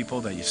met with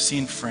people, that you've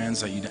seen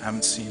friends that you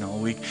haven't seen all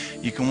week.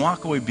 You can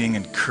walk away being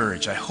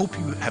encouraged. I hope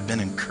you have been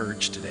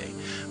encouraged today.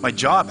 My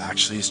job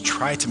actually is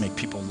try to make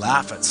people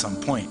laugh at some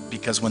point,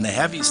 because when the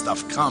heavy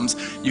stuff comes,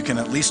 you can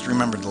at least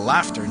remember the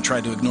laughter and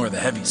try to ignore the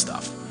heavy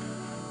stuff.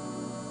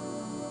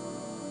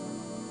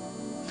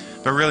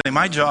 But really,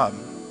 my job,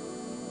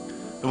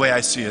 the way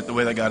I see it, the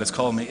way that God has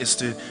called me, is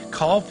to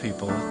call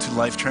people to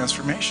life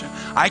transformation.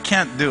 I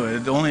can't do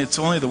it. It's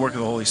only the work of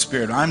the Holy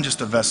Spirit. I'm just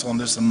a vessel, and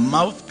there's a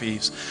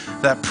mouthpiece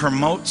that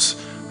promotes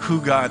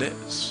who God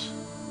is.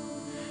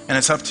 And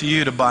it's up to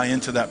you to buy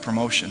into that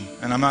promotion.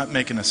 And I'm not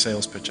making a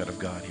sales pitch out of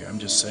God here. I'm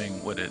just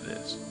saying what it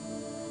is.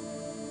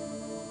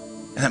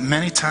 And that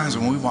many times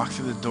when we walk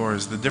through the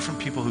doors, the different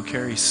people who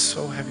carry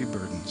so heavy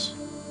burdens,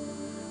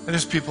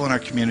 there's people in our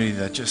community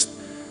that just,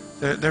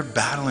 they're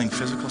battling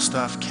physical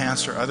stuff,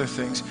 cancer, other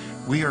things.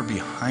 We are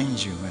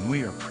behind you and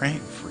we are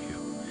praying for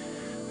you.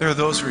 There are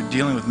those who are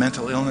dealing with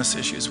mental illness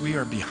issues. We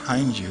are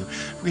behind you.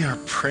 We are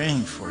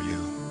praying for you.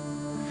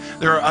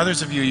 There are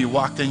others of you, you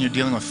walked in, you're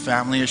dealing with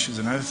family issues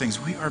and other things.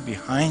 We are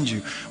behind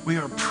you. We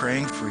are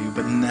praying for you.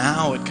 But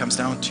now it comes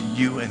down to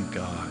you and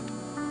God.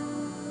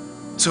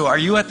 So are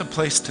you at the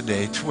place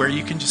today to where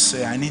you can just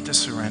say, I need to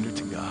surrender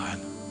to God.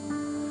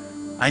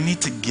 I need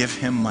to give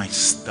him my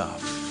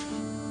stuff.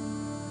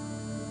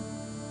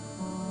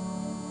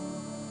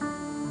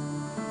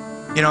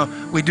 You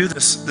know, we do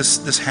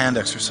this hand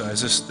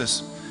exercise,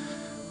 this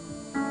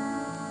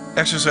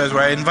exercise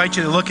where I invite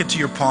you to look into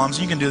your palms.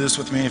 You can do this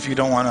with me if you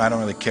don't want to. I don't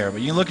really care. But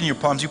you look in your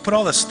palms. You put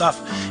all this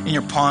stuff in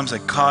your palms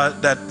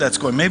that's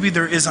going. Maybe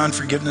there is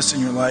unforgiveness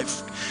in your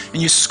life,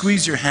 and you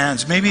squeeze your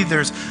hands. Maybe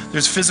there's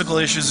physical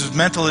issues, there's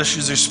mental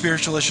issues, there's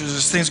spiritual issues,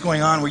 there's things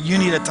going on where you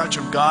need a touch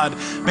of God.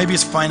 Maybe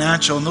it's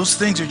financial, and those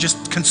things are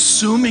just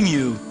consuming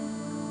you.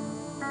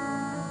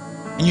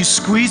 And you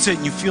squeeze it,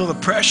 and you feel the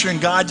pressure,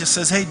 and God just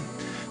says, hey,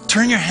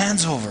 turn your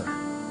hands over.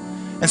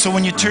 And so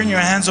when you turn your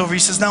hands over, he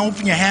says, now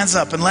open your hands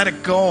up and let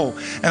it go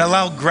and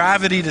allow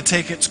gravity to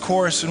take its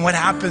course. And what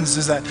happens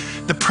is that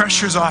the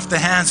pressure's off the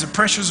hands, the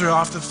pressures are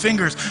off the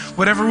fingers.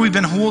 Whatever we've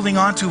been holding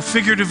on to,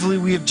 figuratively,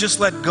 we have just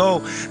let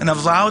go and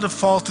allowed to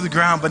fall to the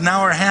ground. But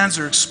now our hands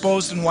are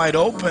exposed and wide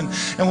open.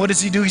 And what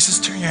does he do? He says,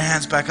 turn your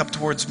hands back up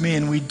towards me.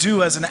 And we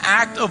do as an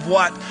act of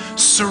what?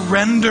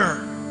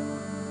 Surrender.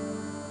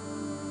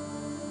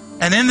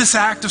 And in this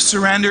act of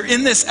surrender,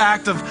 in this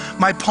act of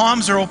my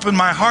palms are open,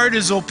 my heart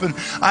is open,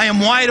 I am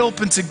wide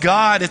open to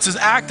God. It's an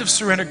act of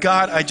surrender.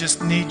 God, I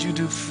just need you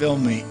to fill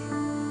me.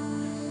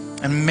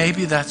 And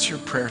maybe that's your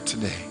prayer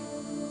today.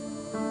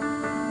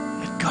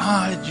 That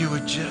God, you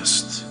would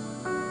just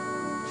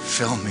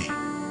fill me.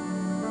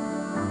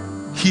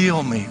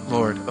 Heal me,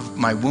 Lord, of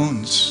my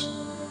wounds.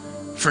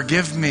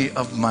 Forgive me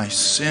of my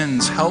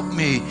sins. Help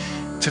me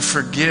to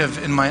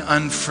forgive in my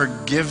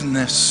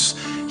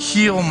unforgiveness.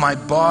 Heal my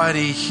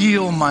body,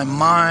 heal my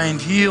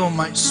mind, heal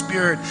my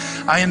spirit.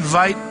 I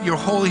invite your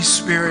Holy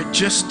Spirit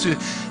just to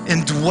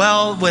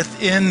indwell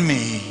within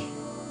me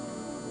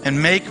and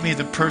make me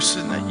the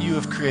person that you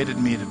have created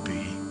me to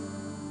be.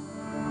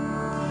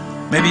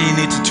 Maybe you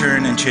need to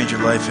turn and change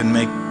your life and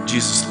make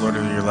Jesus Lord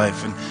of your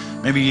life.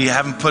 And maybe you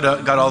haven't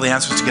got all the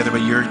answers together,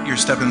 but you're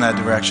stepping in that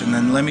direction.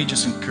 Then let me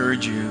just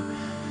encourage you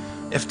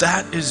If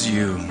that is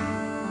you,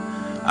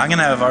 I'm going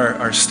to have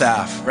our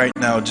staff right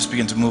now just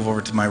begin to move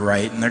over to my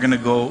right, and they're going to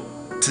go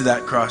to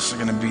that cross.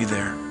 They're going to be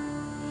there.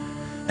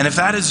 And if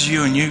that is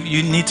you and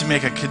you need to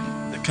make a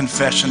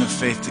confession of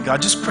faith to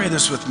God, just pray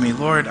this with me.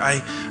 Lord,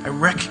 I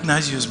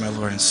recognize you as my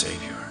Lord and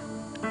Savior.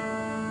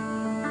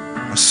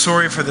 I'm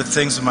sorry for the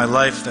things in my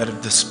life that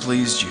have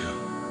displeased you.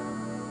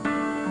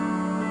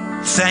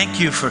 Thank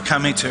you for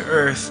coming to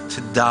earth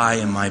to die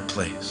in my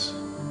place.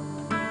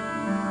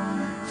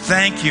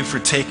 Thank you for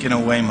taking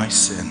away my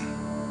sin.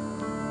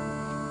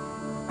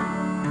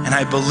 And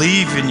I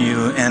believe in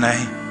you and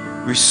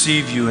I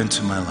receive you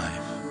into my life.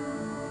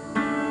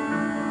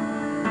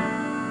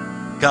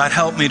 God,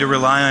 help me to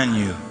rely on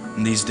you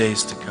in these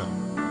days to come.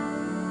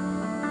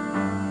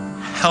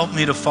 Help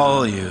me to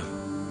follow you,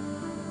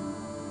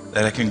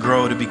 that I can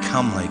grow to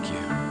become like you.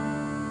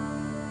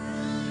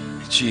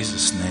 In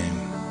Jesus' name.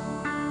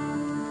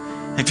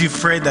 If you've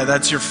prayed that,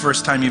 that's your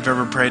first time you've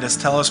ever prayed us,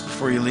 tell us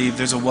before you leave.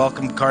 There's a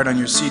welcome card on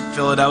your seat.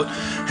 Fill it out.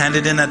 Hand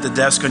it in at the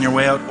desk on your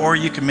way out. Or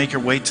you can make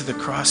your way to the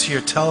cross here.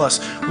 Tell us.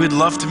 We'd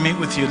love to meet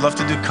with you. We'd love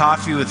to do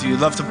coffee with you.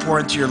 We'd love to pour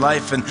into your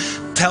life and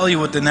tell you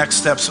what the next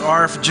steps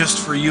are just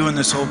for you in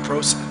this whole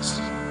process.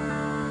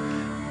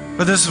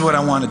 But this is what I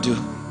want to do.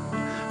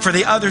 For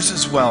the others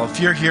as well, if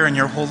you're here and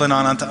you're holding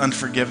on to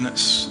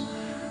unforgiveness,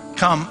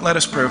 come, let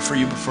us pray for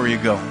you before you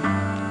go.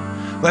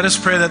 Let us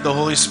pray that the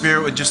Holy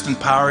Spirit would just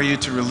empower you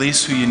to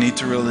release who you need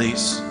to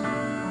release.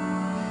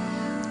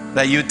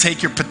 That you would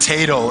take your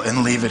potato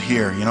and leave it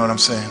here. You know what I'm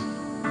saying?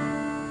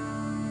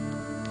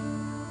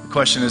 The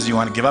question is, do you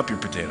want to give up your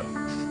potato?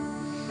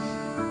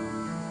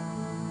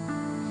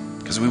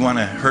 Because we want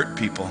to hurt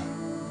people,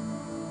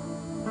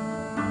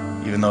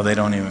 even though they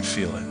don't even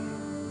feel it.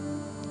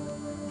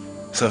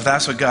 So if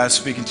that's what God's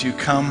speaking to you,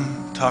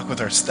 come talk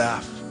with our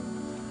staff.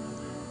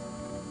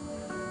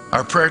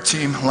 Our prayer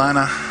team,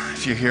 Lana,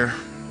 if you're here,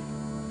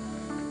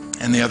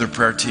 and the other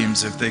prayer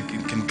teams, if they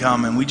can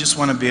come. And we just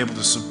want to be able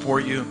to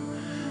support you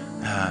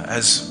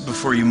as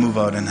before you move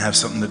out and have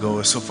something to go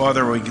with. So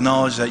Father, we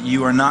acknowledge that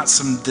you are not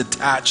some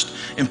detached,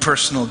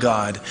 impersonal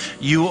God.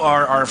 You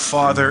are our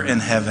Father in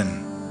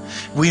heaven.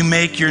 We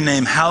make your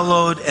name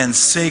hallowed and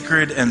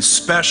sacred and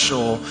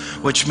special,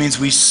 which means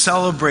we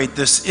celebrate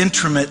this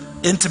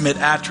intimate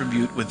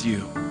attribute with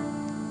you.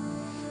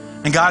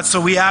 And God, so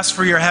we ask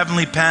for your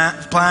heavenly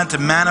plan to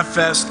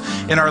manifest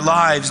in our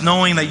lives,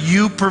 knowing that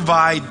you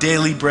provide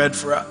daily bread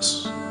for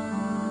us.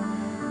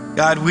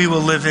 God, we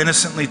will live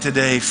innocently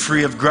today,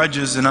 free of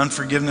grudges and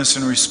unforgiveness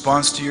in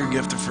response to your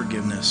gift of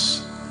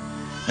forgiveness.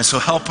 And so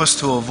help us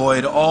to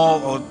avoid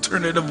all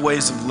alternative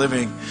ways of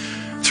living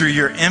through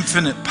your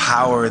infinite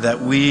power that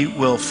we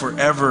will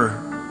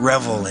forever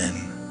revel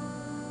in.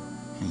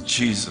 In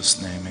Jesus'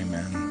 name,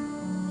 amen.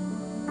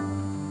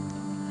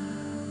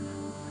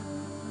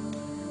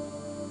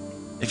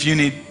 If you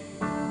need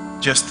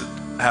just to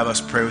have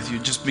us pray with you,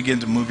 just begin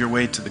to move your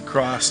way to the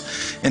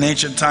cross. In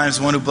ancient times,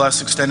 the one who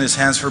blessed extended his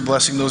hands for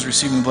blessing. Those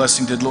receiving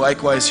blessing did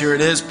likewise. Here it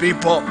is,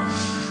 people.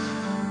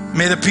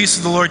 May the peace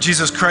of the Lord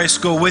Jesus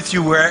Christ go with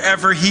you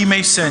wherever he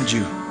may send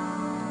you.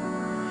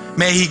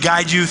 May he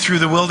guide you through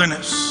the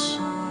wilderness.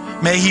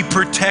 May he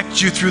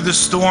protect you through the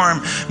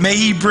storm. May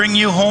he bring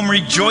you home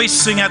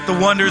rejoicing at the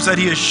wonders that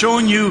he has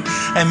shown you.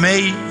 And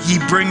may he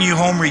bring you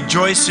home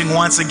rejoicing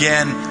once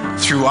again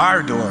through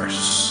our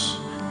doors.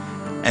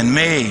 And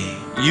may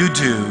you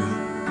do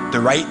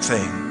the right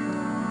thing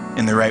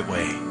in the right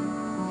way.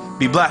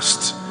 Be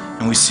blessed,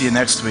 and we see you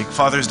next week.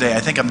 Father's Day, I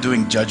think I'm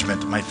doing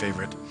Judgment, my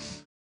favorite.